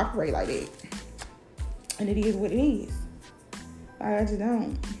I don't operate like that. And it is what it is. Like, I just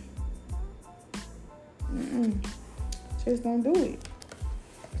don't. Just don't do it.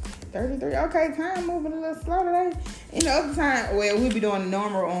 33. Okay, time moving a little slow today. And the other time, well, we'll be doing the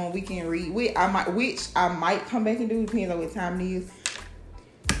normal on weekend read, which I might come back and do, depends on what time it is.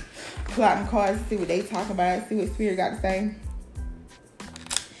 Pull out the cards, see what they talk about, see what Spirit got to say.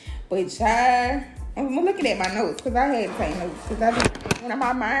 But child, I'm looking at my notes because I had to take notes because when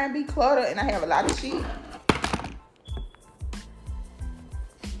my mind be cluttered and I have a lot of shit.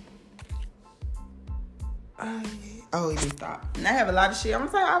 Oh, it just stopped. And I have a lot of shit. I'm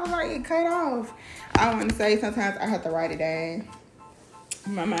sorry, I was like, it cut off. I want to say sometimes I have to write it down.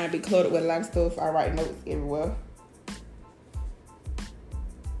 My mind be cluttered with a lot of stuff. I write notes everywhere.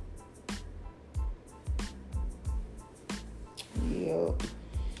 Yep.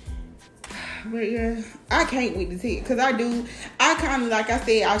 But yeah, I can't with the TikTok. Because I kind of, like I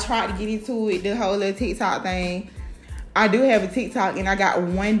said, I tried to get into it, the whole little TikTok thing. I do have a TikTok and I got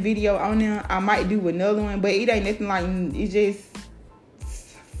one video on there. I might do another one, but it ain't nothing like, it's just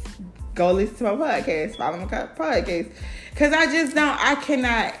go listen to my podcast, follow my podcast. Cause I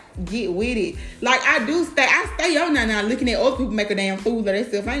cannot get with it. Like I stay on there now looking at other people make a damn fool of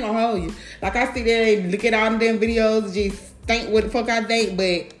themselves. I ain't gonna hold you. Like I sit there and look at all the damn videos, just think what the fuck I think,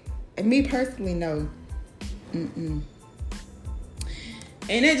 but me personally, no.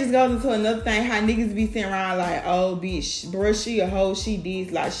 And that just goes into another thing, how niggas be sitting around like, oh, bitch, bro, she a hoe, she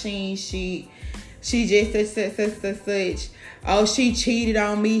this, like, she ain't shit. She just such. Oh, she cheated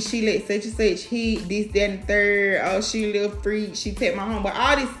on me. She let such and such hit, this, that, and the third. Oh, she a little freak. She take my home. But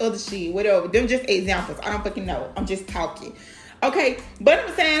all this other shit, whatever. Them just examples. I don't fucking know. I'm just talking. Okay, but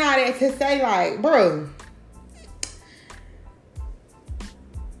I'm saying all that to say, like, bro,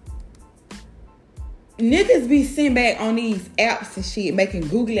 niggas be sitting back on these apps and shit, making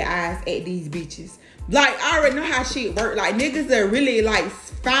googly eyes at these bitches. Like, I already know how shit work. Like, niggas that really, like,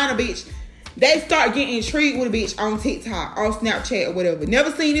 find a bitch, they start getting intrigued with a bitch on TikTok, on Snapchat, or whatever.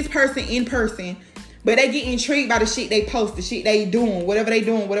 Never seen this person in person, but they get intrigued by the shit they post, the shit they doing, whatever they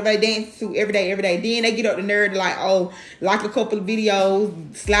dance to every day. Then they get up the nerve like, oh, like a couple of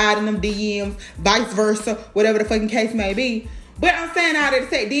videos, slide in them DMs, vice versa, whatever the fucking case may be. But I'm saying all that to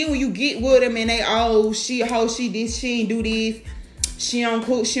say, then when you get with them and they, oh, she a hoe, she this, she ain't do this, she don't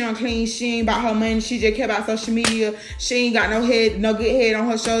cook, she don't clean, she ain't about her money, she just care about social media, she ain't got no good head on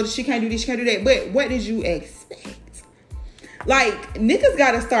her shoulders, she can't do this, she can't do that. But what did you expect? Like, niggas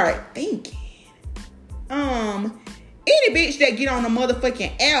gotta start thinking. Any bitch that get on a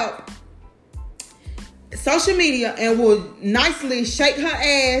motherfucking app, social media, and will nicely shake her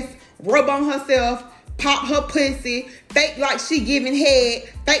ass, rub on herself, pop her pussy, fake like she giving head,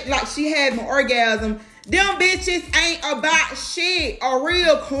 fake like she having an orgasm. Them bitches ain't about shit. A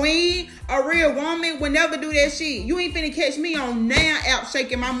real queen, a real woman would never do that shit. You ain't finna catch me on now app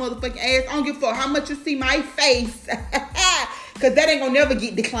shaking my motherfucking ass. I don't give a fuck how much you see my face. Cause that ain't gonna never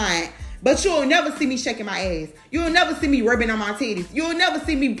get declined. But you'll never see me shaking my ass. You'll never see me rubbing on my titties. You'll never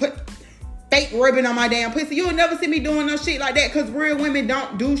see me put fake rubbing on my damn pussy. You'll never see me doing no shit like that. Cause real women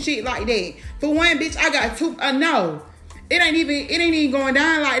don't do shit like that. For one, bitch, I got two. No, it ain't even going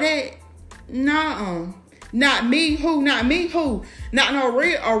down like that. No, not me. Who? Not me. Who? Not no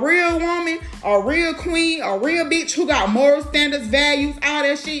a real woman, a real queen, a real bitch who got moral standards, values, all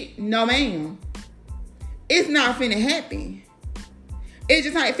that shit. No, ma'am. It's not finna happen. It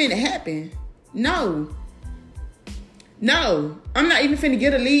just ain't finna happen. No. I'm not even finna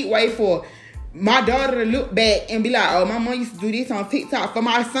get a lead way for my daughter to look back and be like, oh, my mom used to do this on TikTok. For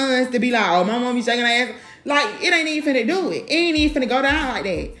my sons to be like, oh, my mom be shaking her ass. Like, it ain't even finna do it. It ain't even finna go down like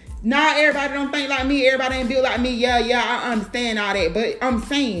that. Nah, everybody don't think like me. Everybody ain't built like me. Yeah, I understand all that. But I'm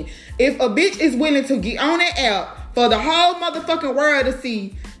saying, if a bitch is willing to get on that app for the whole motherfucking world to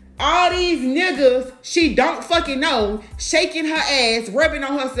see all these niggas she don't fucking know, shaking her ass, rubbing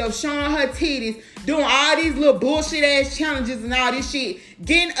on herself, showing her titties, doing all these little bullshit ass challenges and all this shit,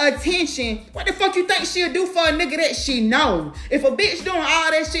 getting attention, what the fuck you think she'll do for a nigga that she know? If a bitch doing all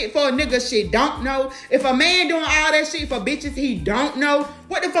that shit for a nigga she don't know, if a man doing all that shit for bitches he don't know,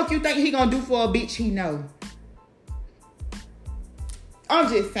 what the fuck you think he gonna do for a bitch he know?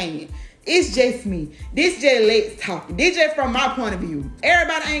 I'm just saying. It's just me. This just let's talk. This just from my point of view.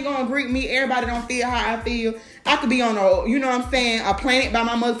 Everybody ain't gonna agree with me. Everybody don't feel how I feel. I could be on a, you know what I'm saying, a planet by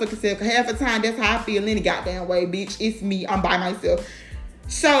my motherfucking self. Half the time, that's how I feel any goddamn way, bitch. It's me. I'm by myself.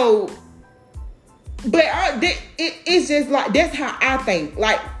 So, but it's just like, that's how I think.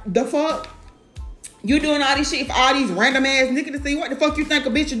 Like, the fuck? You doing all this shit for all these random ass niggas to see what the fuck you think a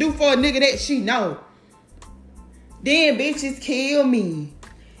bitch should do for a nigga that she know? Then bitches kill me.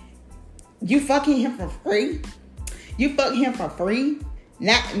 You fucking him for free? You fuck him for free?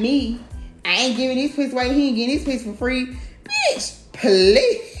 Not me. I ain't giving this pussy away. He ain't getting this pussy for free. Bitch,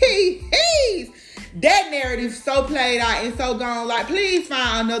 please. That narrative so played out and so gone. Like, please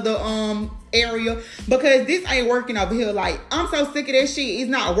find another area, because this ain't working over here. Like, I'm so sick of that shit. It's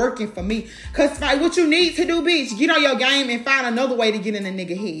not working for me. Cause like, what you need to do, bitch, get on your game and find another way to get in a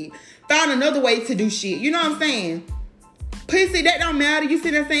nigga head. Find another way to do shit. You know what I'm saying? Pussy, that don't matter. You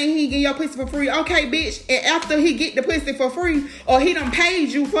sitting there saying he get your pussy for free. Okay, bitch. And after he get the pussy for free, or he done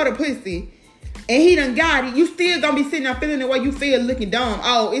paid you for the pussy, and he done got it, you still gonna be sitting there feeling the way you feel, looking dumb.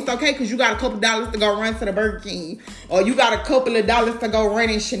 Oh, it's okay because you got a couple dollars to go run to the Burger King, or you got a couple of dollars to go run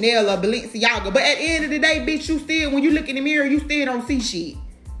in Chanel or Balenciaga. But at the end of the day, bitch, you still, when you look in the mirror, you still don't see shit.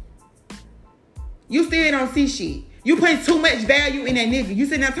 You still don't see shit. You putting too much value in that nigga. You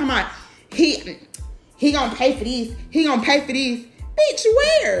sitting there talking about, He gonna pay for this. He gonna pay for this. Bitch,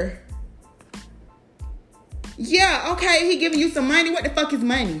 where? Yeah, okay, he giving you some money. What the fuck is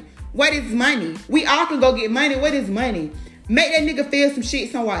money? What is money? We all can go get money. What is money? Make that nigga feel some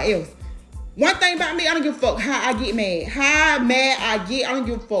shit somewhere else. One thing about me, I don't give a fuck how I get mad. How mad I get, I don't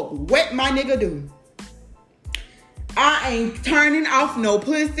give a fuck what my nigga do. I ain't turning off no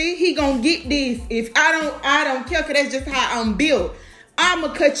pussy. He gonna get this. If I don't care, cause that's just how I'm built.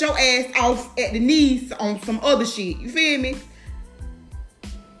 I'ma cut your ass off at the knees on some other shit. You feel me?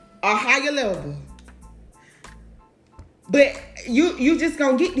 A higher level. But you just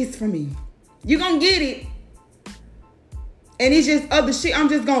gonna get this from me. You gonna get it. And it's just other shit. I'm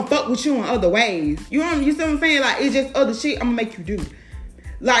just gonna fuck with you in other ways. You see what I'm saying? Like, it's just other shit I'm gonna make you do.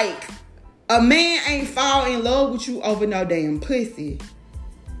 Like, a man ain't fall in love with you over no damn pussy.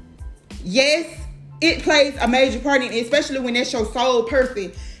 Yes, it plays a major part in it, especially when that's your sole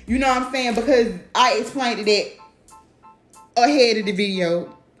person. You know what I'm saying? Because I explained that ahead of the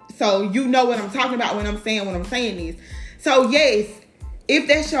video. So you know what I'm talking about when I'm saying this. So yes, if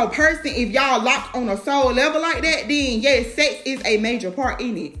that's your person, if y'all locked on a soul level like that, then yes, sex is a major part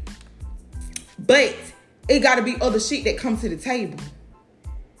in it. But it gotta be other shit that comes to the table.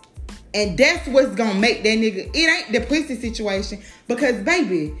 And that's what's gonna make that nigga, it ain't the pussy situation. Because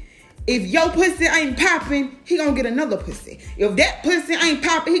baby, if your pussy ain't popping, he gonna get another pussy. If that pussy ain't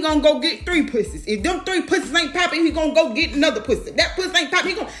popping, he gonna go get 3 pussies. If them 3 pussies ain't popping, he gonna go get another pussy. That pussy ain't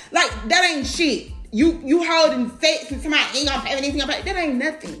popping, he gonna, like, that ain't shit. You holding sex and somebody ain't gonna pay anything. That ain't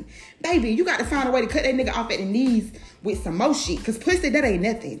nothing. Baby, you got to find a way to cut that nigga off at the knees with some more shit. Cause pussy, that ain't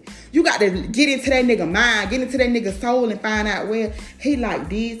nothing. You got to get into that nigga mind, get into that nigga soul and find out where he like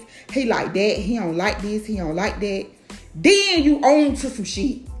this, he like that, he don't like this, he don't like that. Then you own to some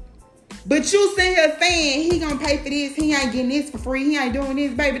shit. But you sitting here saying he gonna pay for this, he ain't getting this for free, he ain't doing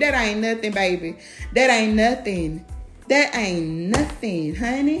this, baby. That ain't nothing, baby. That ain't nothing. That ain't nothing,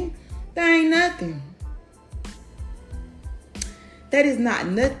 honey. That ain't nothing. That is not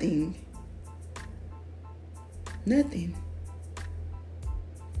nothing. Nothing.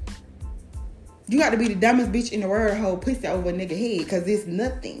 You got to be the dumbest bitch in the world to hold pussy over a nigga head, because it's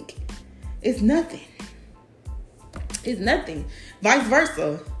nothing. It's nothing. It's nothing. Vice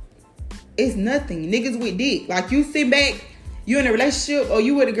versa. It's nothing. Niggas with dick. Like, you sit back, you in a relationship, or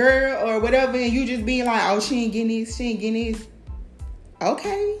you with a girl, or whatever, and you just being like, oh, she ain't getting this, she ain't getting this.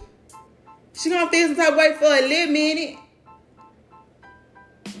 Okay. She gonna feel some type of way for a little minute.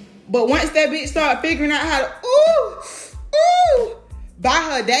 But once that bitch start figuring out how to, by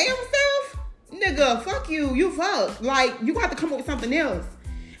her damn self, nigga, fuck you. You fuck. Like, you got to come up with something else.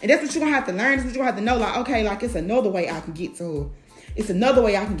 And that's what you're going to have to learn. That's what you're going to have to know. Like, okay, like, it's another way I can get to her. It's another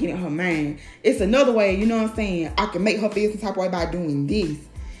way I can get in her mind. It's another way, you know what I'm saying, I can make her feel some type of way by doing this.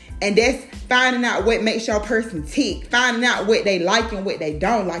 And that's finding out what makes your person tick. Finding out what they like and what they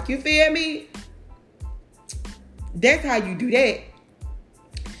don't like. You feel me? That's how you do that.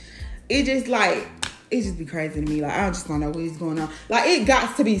 It just be crazy to me. Like, I just don't know what is going on. Like, it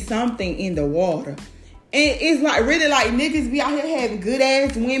got to be something in the water. And it's like, really, like, niggas be out here having good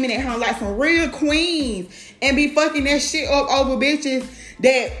ass women at home, like some real queens, and be fucking that shit up over bitches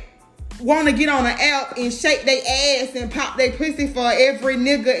that want to get on an app and shake their ass and pop their pussy for every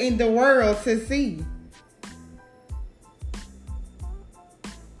nigga in the world to see.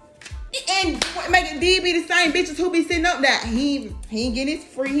 And make it be the same bitches who be sitting up there. He ain't getting it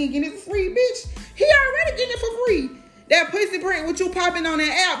free. He ain't getting it for free, bitch. He already getting it for free. That pussy print with you popping on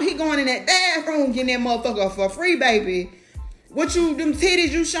that app, he going in that bathroom getting that motherfucker for free, baby. What you, them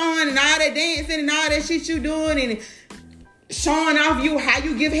titties you showing and all that dancing and all that shit you doing and showing off you how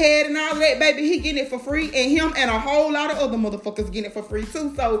you give head and all that, baby, he getting it for free. And him and a whole lot of other motherfuckers getting it for free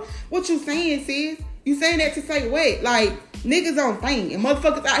too. So what you saying, sis? You saying that to say what? Like, niggas on thing and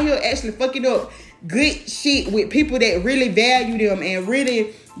motherfuckers out here actually fucking up good shit with people that really value them and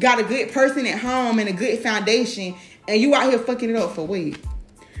really got a good person at home and a good foundation, and you out here fucking it up for what?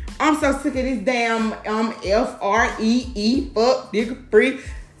 I'm so sick of this damn F-R-E-E fuck nigga free.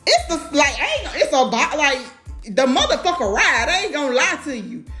 It's just like, it's about like the motherfucker ride. I ain't gonna lie to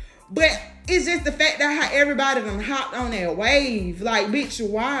you, but it's just the fact that how everybody done hopped on that wave. Like, bitch,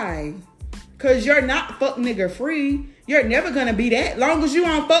 why? Cause you're not fuck nigga free. You're never gonna be that. Long as you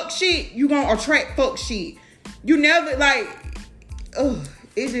on fuck shit, you gonna attract fuck shit. You never, like,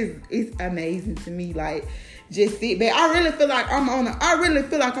 it's amazing to me. Like, just sit back. I really feel like I'm on an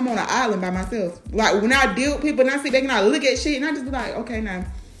island by myself. Like, when I deal with people and I sit back and I look at shit and I just be like, okay, now,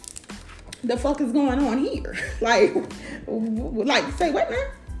 the fuck is going on here? Like, say what now?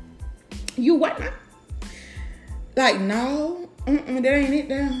 You what now? Like, no, that ain't it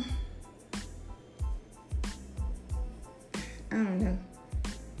now. I don't know.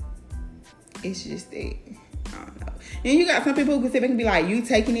 It's just that, I don't know. And you got some people who can sit back and be like, you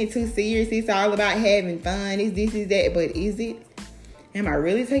taking it too serious. It's all about having fun. It's this, is that. But is it? Am I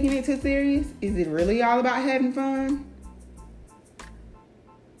really taking it too serious? Is it really all about having fun?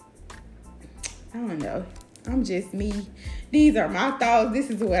 I don't know. I'm just me. These are my thoughts. This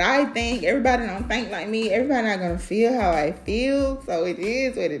is what I think. Everybody don't think like me. Everybody not going to feel how I feel. So it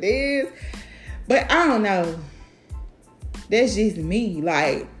is what it is. But I don't know. That's just me.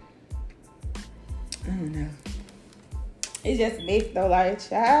 Like, I don't know. It's just me though. Like,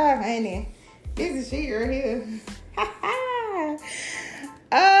 child, honey. This is she right here.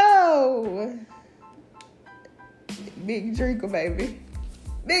 Oh. Big drinker, baby.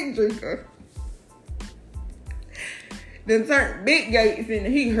 Big drinker. Then turned Big Gates and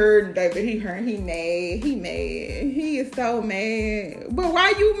he heard, baby. He heard, he mad. He mad. He is so mad. But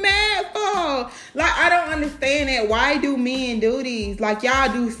why you mad for? Like, I don't understand that. Why do men do these? Like,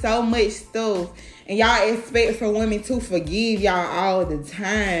 y'all do so much stuff. And y'all expect for women to forgive y'all all the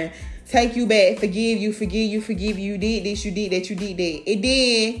time. Take you back, forgive you. You did this, you did that, you did that. And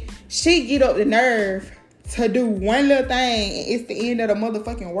then she get up the nerve to do one little thing and it's the end of the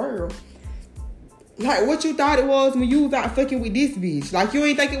motherfucking world. Like, what you thought it was when you was out fucking with this bitch? Like, you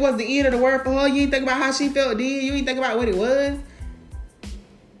ain't think it was the end of the world for her? You ain't think about how she felt then? You ain't think about what it was?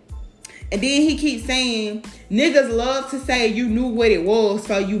 And then he keeps saying, niggas love to say you knew what it was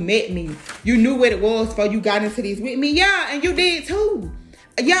before you met me. You knew what it was before you got into this with me. Yeah, and you did too.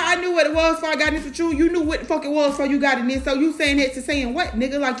 Yeah, I knew what it was before I got in this with you. You knew what the fuck it was before you got in this. So you saying that to saying what,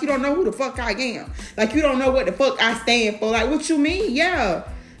 nigga? Like, you don't know who the fuck I am. Like, you don't know what the fuck I stand for. Like, what you mean? Yeah.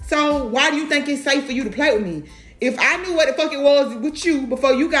 So why do you think it's safe for you to play with me? If I knew what the fuck it was with you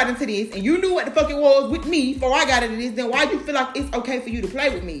before you got into this, and you knew what the fuck it was with me before I got into this, then why do you feel like it's okay for you to play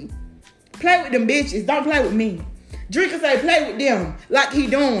with me? Play with them bitches. Don't play with me. Drinker say play with them like he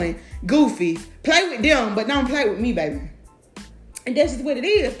doing. Goofies. Play with them, but don't play with me, baby. And that's just what it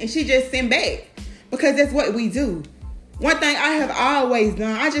is. And she just sent back. Because that's what we do. One thing I have always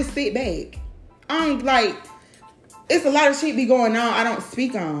done, I just sit back. I don't like... It's a lot of shit be going on I don't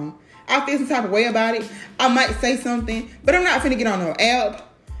speak on. I feel some type of way about it. I might say something, but I'm not finna get on no app.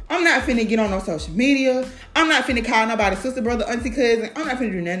 I'm not finna get on no social media. I'm not finna call nobody sister, brother, auntie, cousin. I'm not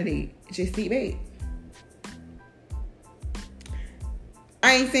finna do none of that. Just sit back.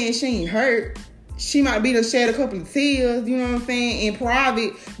 I ain't saying she ain't hurt. She might be to shed a couple of tears, you know what I'm saying, in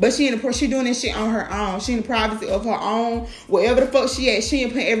private. But she doing this shit on her own. She in the privacy of her own. Wherever the fuck she at, she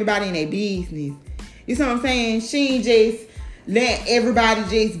ain't putting everybody in their business. You see what I'm saying? She ain't just let everybody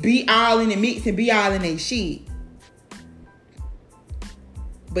just be all in the mix and be all in their shit.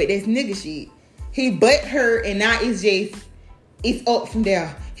 But that's nigga shit. He butt her and now it's up from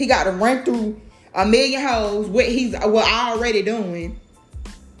there. He got to run through a million hoes what already doing.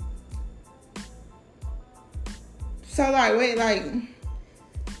 So like, wait, like,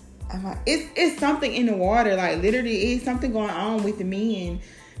 it's something in the water. Like, literally, it's something going on with the men.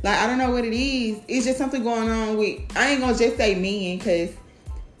 Like, I don't know what it is. It's just something going on with, I ain't gonna just say men, because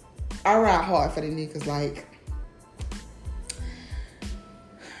I ride hard for the niggas. Like,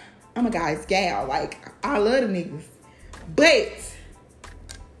 I'm a guy's gal. Like, I love the niggas. But,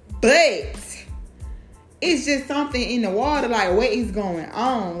 it's just something in the water. Like, what is going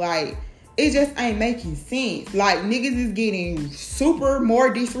on? Like, it just ain't making sense. Like, niggas is getting super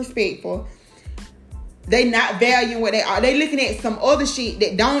more disrespectful. They not valuing what they are. They looking at some other shit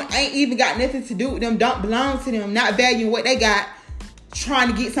that ain't even got nothing to do with them, don't belong to them, not valuing what they got, trying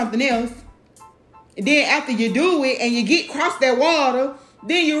to get something else. And then after you do it and you get across that water,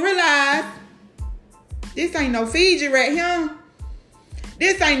 then you realize this ain't no Fiji right here.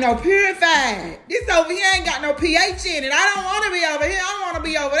 This ain't no purified. This over here ain't got no pH in it. I don't want to be over here. I want to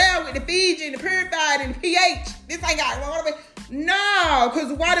be over there with the Fiji and the purified and the pH. This ain't got... No,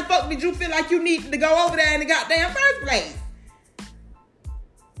 because why the fuck did you feel like you needed to go over there in the goddamn first place?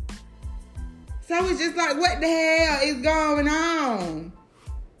 So it's just like, what the hell is going on?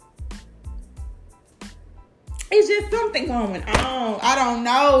 It's just something going on. I don't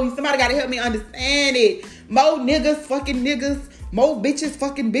know. Somebody got to help me understand it. More niggas, fucking niggas. More bitches,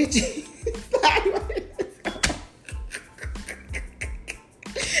 fucking bitches.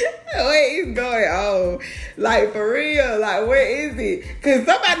 What is going on? Like, for real, like, where is it? Because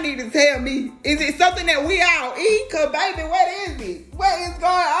somebody need to tell me, is it something that we all eat? Because, baby, what is it? What is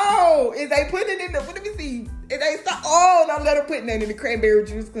going on? Is they putting it in the, let me see. Is they don't let them put that in the cranberry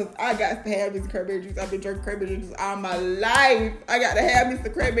juice, because I got to have this cranberry juice. I've been drinking cranberry juice all my life. I got to have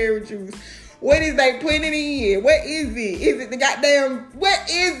this cranberry juice. What is they putting it in? What is it? Is it the goddamn, what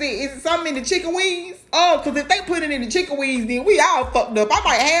is it? Is it something in the chicken wings? Oh, because if they put it in the chicken wings, then we all fucked up. I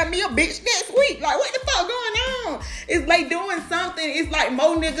might have me a bitch next week. Like, what the fuck going on? It's like doing something. It's like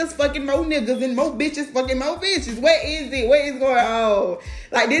more niggas fucking more niggas and more bitches fucking more bitches. What is it? What is going on?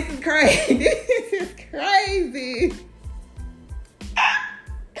 Like, this is crazy. This is crazy.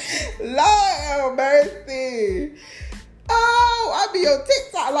 Lord have mercy. Oh, I be on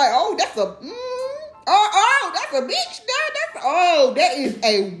TikTok like, oh, that's a, that's a bitch. That is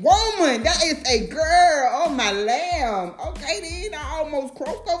a woman. That is a girl. Oh, my lamb. Okay, then I almost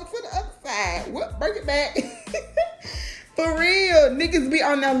crossed over to the other side. Whoop, bring it back. For real. Niggas be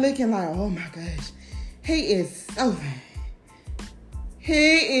on there looking like, oh, my gosh. He is so fine.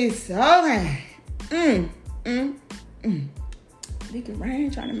 He is so fine. Nigga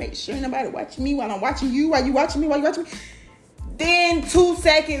around trying to make sure nobody watching me while I'm watching you. While you watching me. Then 2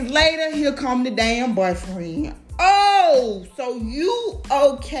 seconds later, here come the damn boyfriend. Oh, so you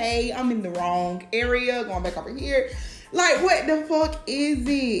okay? I'm in the wrong area. Going back over here. Like, what the fuck is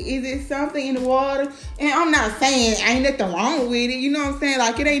it? Is it something in the water? And I'm not saying ain't nothing wrong with it. You know what I'm saying?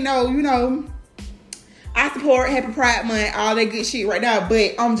 Like, it ain't no, you know. I support Happy Pride Month, all that good shit right now.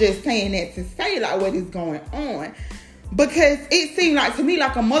 But I'm just saying that to say, like, what is going on. Because it seemed like to me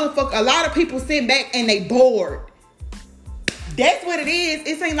like a motherfucker. A lot of people sit back and they bored. That's what it is.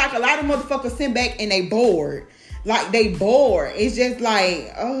 It seems like a lot of motherfuckers sit back and they bored. Like, they bored. It's just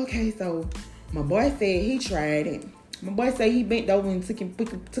like, okay, so my boy said he tried it. My boy said he bent over and took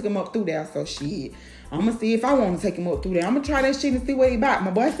him up through there. So shit, I'm going to see if I want to take him up through there. I'm going to try that shit and see what he about.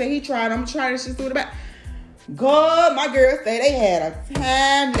 My boy said he tried. I'm going to try that shit and see what about. God, my girl said they had a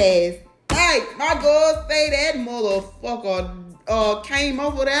time last night. My girl say that motherfucker came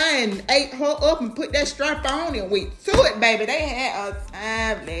over there and ate her up and put that strap on and went to it, baby. They had a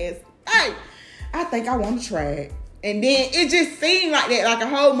time last night. I think I want to try it. And then it just seemed like that. Like a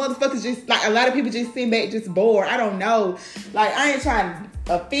whole motherfucker just, like a lot of people just sitting back just bored. I don't know. Like, I ain't trying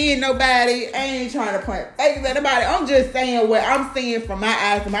to offend nobody. I ain't trying to point fingers at nobody. I'm just saying what I'm seeing from my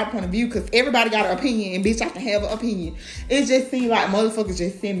eyes and my point of view. Because everybody got an opinion. And bitch, I can have an opinion. It just seemed like motherfuckers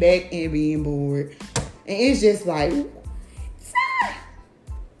just sitting back and being bored. And it's just like,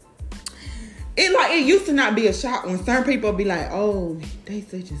 it used to not be a shock when certain people be like, oh, they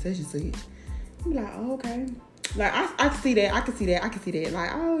such and such and such. I'm like, oh, okay. Like, I can see that. I can see that.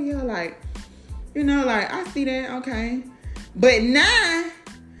 Like, oh, yeah, like, you know, like, I see that. Okay. But now,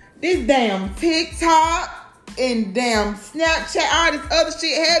 this damn TikTok and damn Snapchat, all this other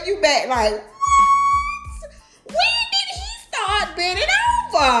shit have you back. Like, what? When did he start bending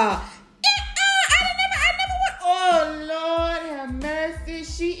over? Oh, Lord have mercy.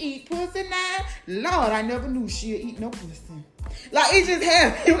 She eat pussy now. Lord, I never knew she'd eat no pussy. Like, it just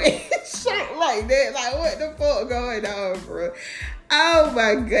happened. It's shit like that. Like, what the fuck going on, bro? Oh,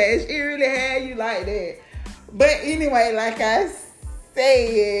 my gosh. It really had you like that. But anyway, like I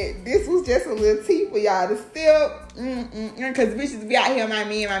said, this was just a little tea for y'all to still. Because bitches be out here, my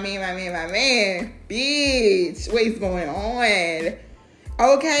man. Bitch, what's going on?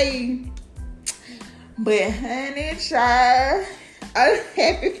 Okay. But, honey, child,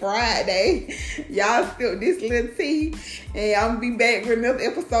 happy Friday. Y'all still this little tea. And I'm going to be back with another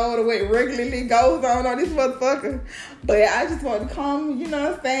episode of what regularly goes on this motherfucker. But I just want to come, you know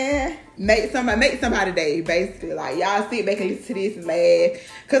what I'm saying? Make somebody day, basically. Like, y'all sit back and listen to this and laugh.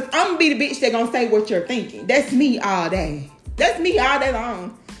 Because I'm going to be the bitch that going to say what you're thinking. That's me all day. That's me all day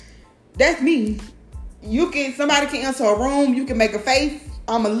long. That's me. Somebody can enter a room. You can make a face.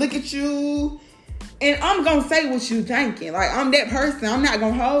 I'm going to look at you. And I'm going to say what you thinking. Like, I'm that person. I'm not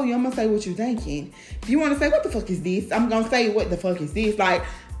going to hold you. I'm going to say what you thinking. If you want to say, what the fuck is this? I'm going to say, what the fuck is this? Like,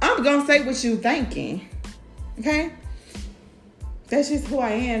 I'm going to say what you thinking. Okay? That's just who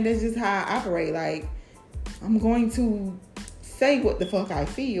I am. That's just how I operate. Like, I'm going to say what the fuck I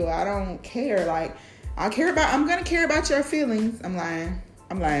feel. I don't care. Like, I'm going to care about your feelings. I'm lying.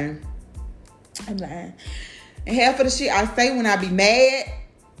 And half of the shit I say when I be mad,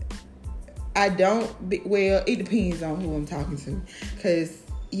 it depends on who I'm talking to. Because,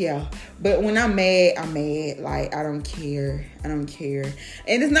 yeah. But when I'm mad, I'm mad. Like, I don't care. And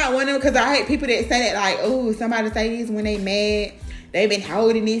it's not one of them, because I hate people that say that, like, oh, somebody say this when they mad. They've been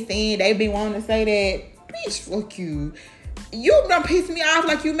holding this in. They've been wanting to say that. Bitch, fuck you. You done piss me off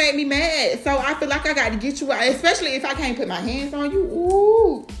like you made me mad. So I feel like I got to get you out. Especially if I can't put my hands on you.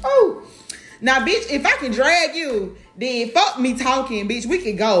 Ooh. Now, bitch, if I can drag you, then fuck me talking, bitch. We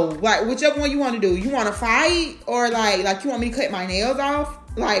can go. Like, whichever one you want to do. You want to fight? Or, like you want me to cut my nails off?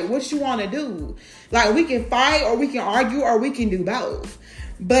 Like, what you want to do? Like, we can fight, or we can argue, or we can do both.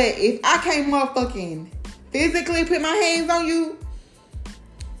 But if I can't motherfucking physically put my hands on you,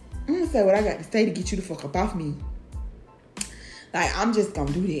 I'm gonna say what I got to say to get you the fuck up off me. Like, I'm just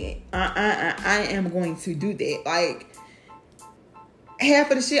gonna do that. I am going to do that. Like, half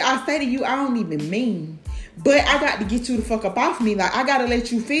of the shit I say to you, I don't even mean. But I got to get you the fuck up off me. Like, I gotta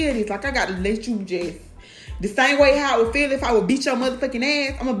let you feel this. Like, I gotta let you just... The same way how I would feel if I would beat your motherfucking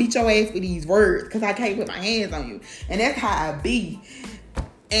ass, I'm gonna beat your ass with these words. Because I can't put my hands on you. And that's how I be.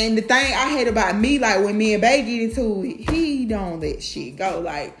 And the thing I hate about me, like, when me and Bae get into it, he don't let shit go.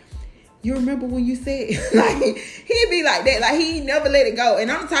 Like, you remember when you said... like, he be like that. Like, he never let it go. And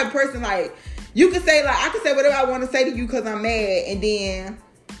I'm the type of person, like... You could say, like, I could say whatever I want to say to you because I'm mad. And then...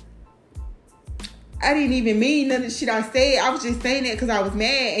 I didn't even mean none of the shit I said. I was just saying that because I was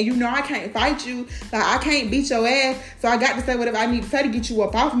mad. And you know I can't fight you. Like, I can't beat your ass. So I got to say whatever I need to say to get you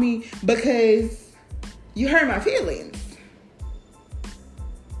up off me. Because you hurt my feelings.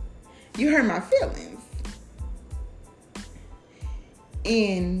 You hurt my feelings.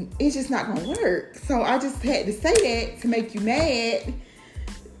 And it's just not going to work. So I just had to say that to make you mad.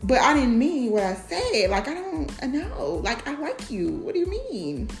 But I didn't mean what I said. Like, I know. Like, I like you. What do you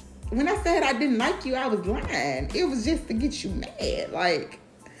mean? When I said I didn't like you, I was lying. It was just to get you mad. Like,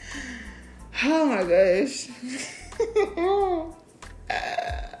 oh my gosh.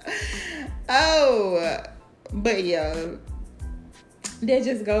 But yeah. That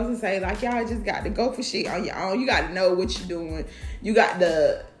just goes to say, like, y'all just got to go for shit on your own. You got to know what you're doing. You got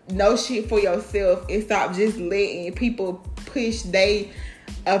to know shit for yourself and stop just letting people push their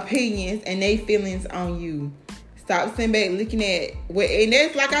opinions and their feelings on you. Stop sitting back looking at what, and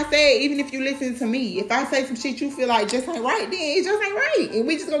that's like I said, even if you listen to me, if I say some shit you feel like just ain't right, then it just ain't right. And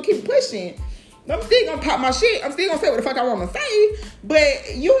we just gonna keep pushing. I'm still gonna pop my shit. I'm still gonna say what the fuck I wanna say.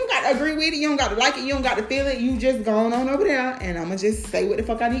 But you don't gotta agree with it. You don't gotta like it. You don't gotta feel it. You just going on over there. And I'm gonna just say what the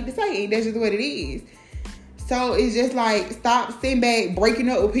fuck I need to say. And that's just what it is. So it's just like, stop sitting back, breaking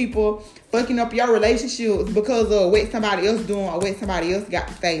up with people, fucking up your relationships because of what somebody else doing or what somebody else got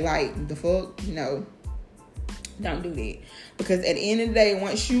to say. Like, the fuck? No. Don't do that. Because at the end of the day,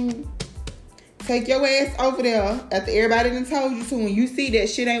 once you take your ass over there after everybody done told you to, when you see that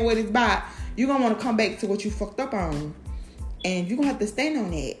shit ain't what it's about, you're going to want to come back to what you fucked up on. And you're going to have to stand on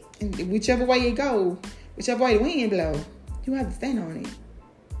that. And whichever way it go, whichever way the wind blow, you have to stand on it.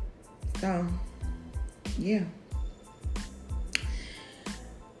 So, yeah.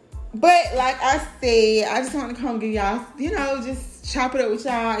 But like I said, I just want to come give y'all, just chop it up with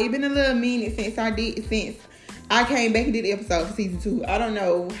y'all. It's been a little minute since I came back and did the episode for season 2. I don't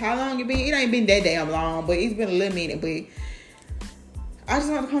know how long it been. It ain't been that damn long, but it's been a little minute. But I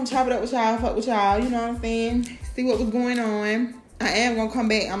just want to come chop it up with y'all, fuck with y'all, you know what I'm saying? See what was going on. I am going to come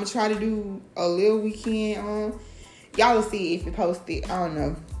back. I'm going to try to do a little weekend. Y'all will see if it posted. I don't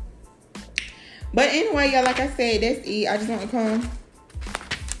know. But anyway, y'all, like I said, that's it. I just want to come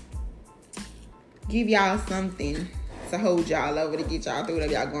give y'all something to hold y'all over, to get y'all through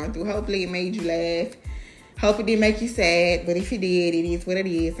whatever y'all going through. Hopefully it made you laugh. Hope it didn't make you sad, but if it did, it is what it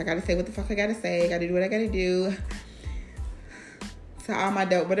is. I gotta say what the fuck I gotta say. I gotta do what I gotta do. To all my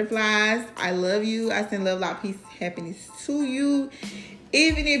dope butterflies, I love you. I send love, light, peace, happiness to you.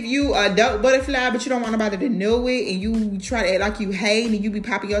 Even if you a dope butterfly, but you don't want nobody to know it, and you try to act like you hate, and you be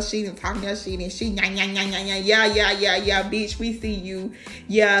popping your shit and talking your shit and shit, yeah, bitch, we see you.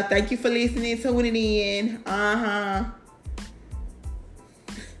 Yeah, thank you for listening, tuning in.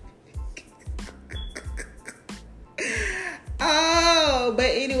 But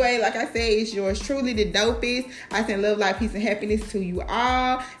anyway, like I said, it's yours truly, the dopest. I send love, light, peace, and happiness to you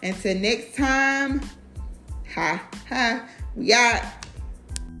all. Until next time, we out.